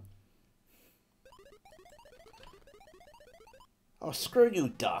 Oh, screw you,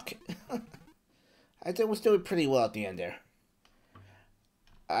 Doc. I was doing pretty well at the end there.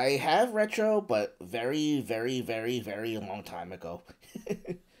 I have retro, but very, very, very, very long time ago.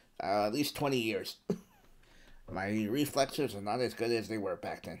 At least 20 years. My reflexes are not as good as they were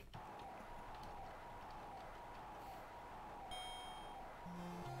back then.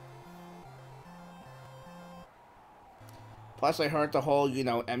 Plus, I heard the whole, you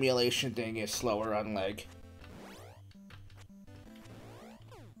know, emulation thing is slower on leg.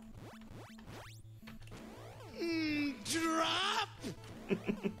 Drop!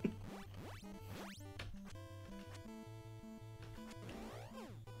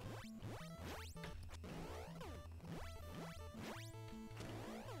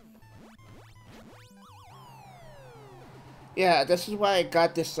 Yeah, this is why I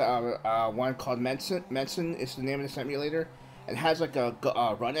got this one called Menson. Menson is the name of this emulator. It has like a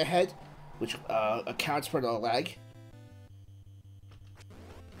run ahead, which accounts for the lag.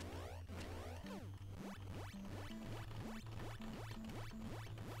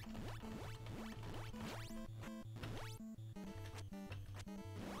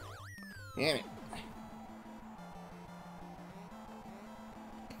 Damn it.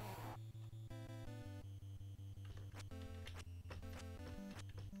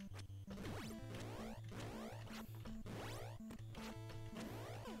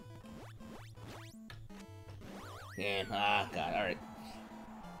 Damn, ah, God, alright.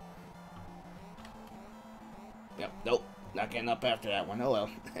 Yep, nope, not getting up after that one, oh well.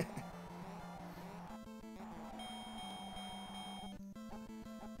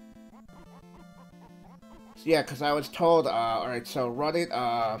 So yeah, because I was told, alright, so run it,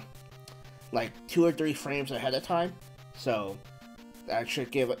 like 2 or 3 frames ahead of time, so that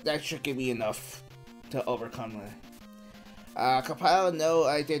should give me enough to overcome it. Compile, no,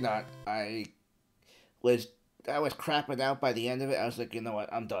 I did not. I was crapping out by the end of it. I was like, you know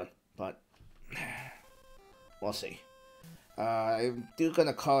what, I'm done. But we'll see. I'm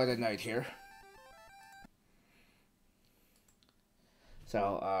gonna call it a night here.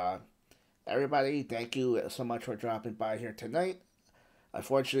 So, everybody, thank you so much for dropping by here tonight.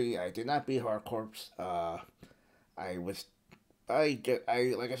 Unfortunately, I did not beat Hardcorps. Like I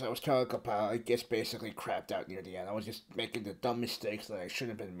was telling Compile, I just basically crapped out near the end. I was just making the dumb mistakes that I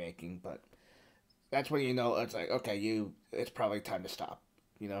shouldn't have been making, but that's when you know it's like, okay, it's probably time to stop,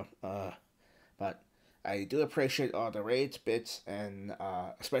 you know. But I do appreciate all the raids, bits, and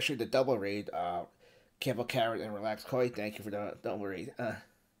especially the double raid. Campbell Carrot and Relax Koi, thank you for the double raid.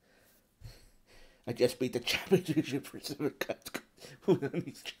 I just beat the championship for 7 cuts.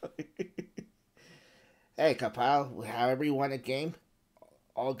 Hey, Kapal, however you want a game,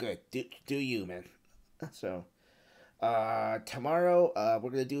 all good. Do you, man. So, tomorrow, we're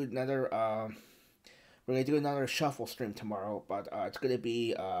gonna do another, shuffle stream tomorrow, but, it's gonna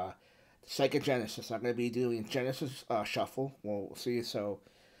be, Sega Genesis. I'm gonna be doing Genesis, shuffle. We'll see, so,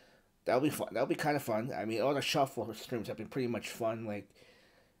 that'll be fun. That'll be kind of fun. I mean, all the shuffle streams have been pretty much fun, like,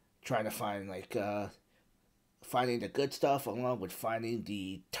 trying to find, like, finding the good stuff along with finding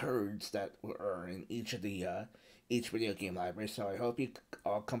the turds that are in each of the each video game library. So I hope you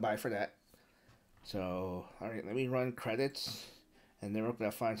all come by for that. So alright, let me run credits and then we're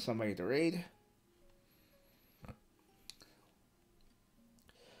gonna find somebody to raid.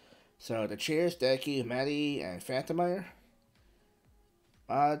 So the cheers, Decky, Maddie, and Phantomire.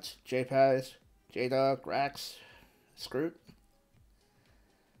 Mods, JPaz, J-Dog, Rax, Scroot.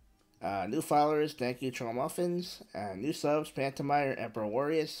 New followers, thank you, Troll Muffins. New subs, Pantomire, Emperor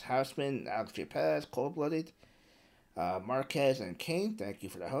Warriors, Houseman, Alex J. Paz, Cold Blooded, Marquez, and Kane, thank you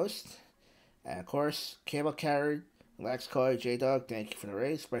for the host. And of course, Cable Carrot, Laxcoy, J Dog, thank you for the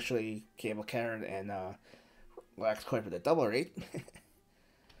raid, especially Cable Carrot and Laxcoy for the double raid.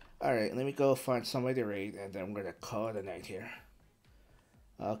 Alright, let me go find somebody to raid, and then we're going to call it a night here.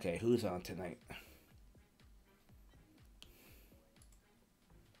 Okay, who's on tonight?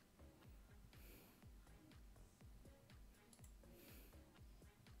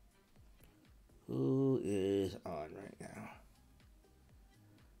 Who is on right now?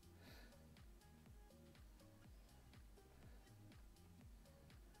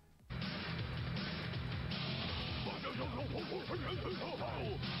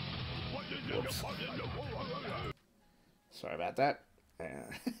 Oops. Sorry about that.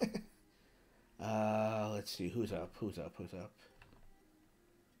 Let's see, who's up?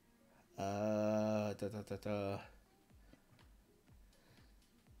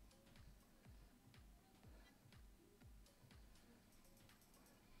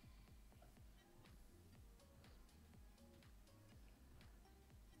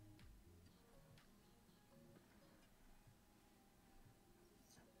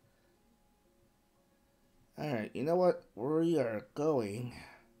 Alright, you know what? We are going.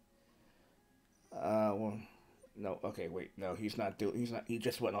 Well, no, okay, wait, no, he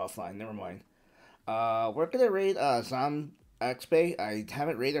just went offline, never mind. We're gonna raid, Zom XP. I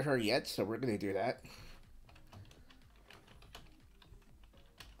haven't raided her yet, so we're gonna do that.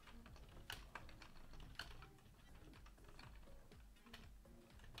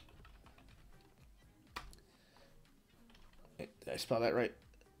 Did I spell that right?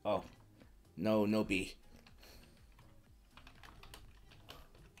 Oh, no B.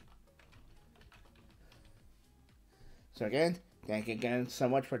 So again, thank you again so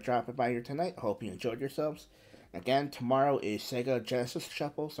much for dropping by here tonight. Hope you enjoyed yourselves. Again, tomorrow is Sega Genesis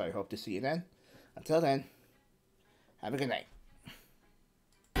Shuffle, so I hope to see you then. Until then, have a good night.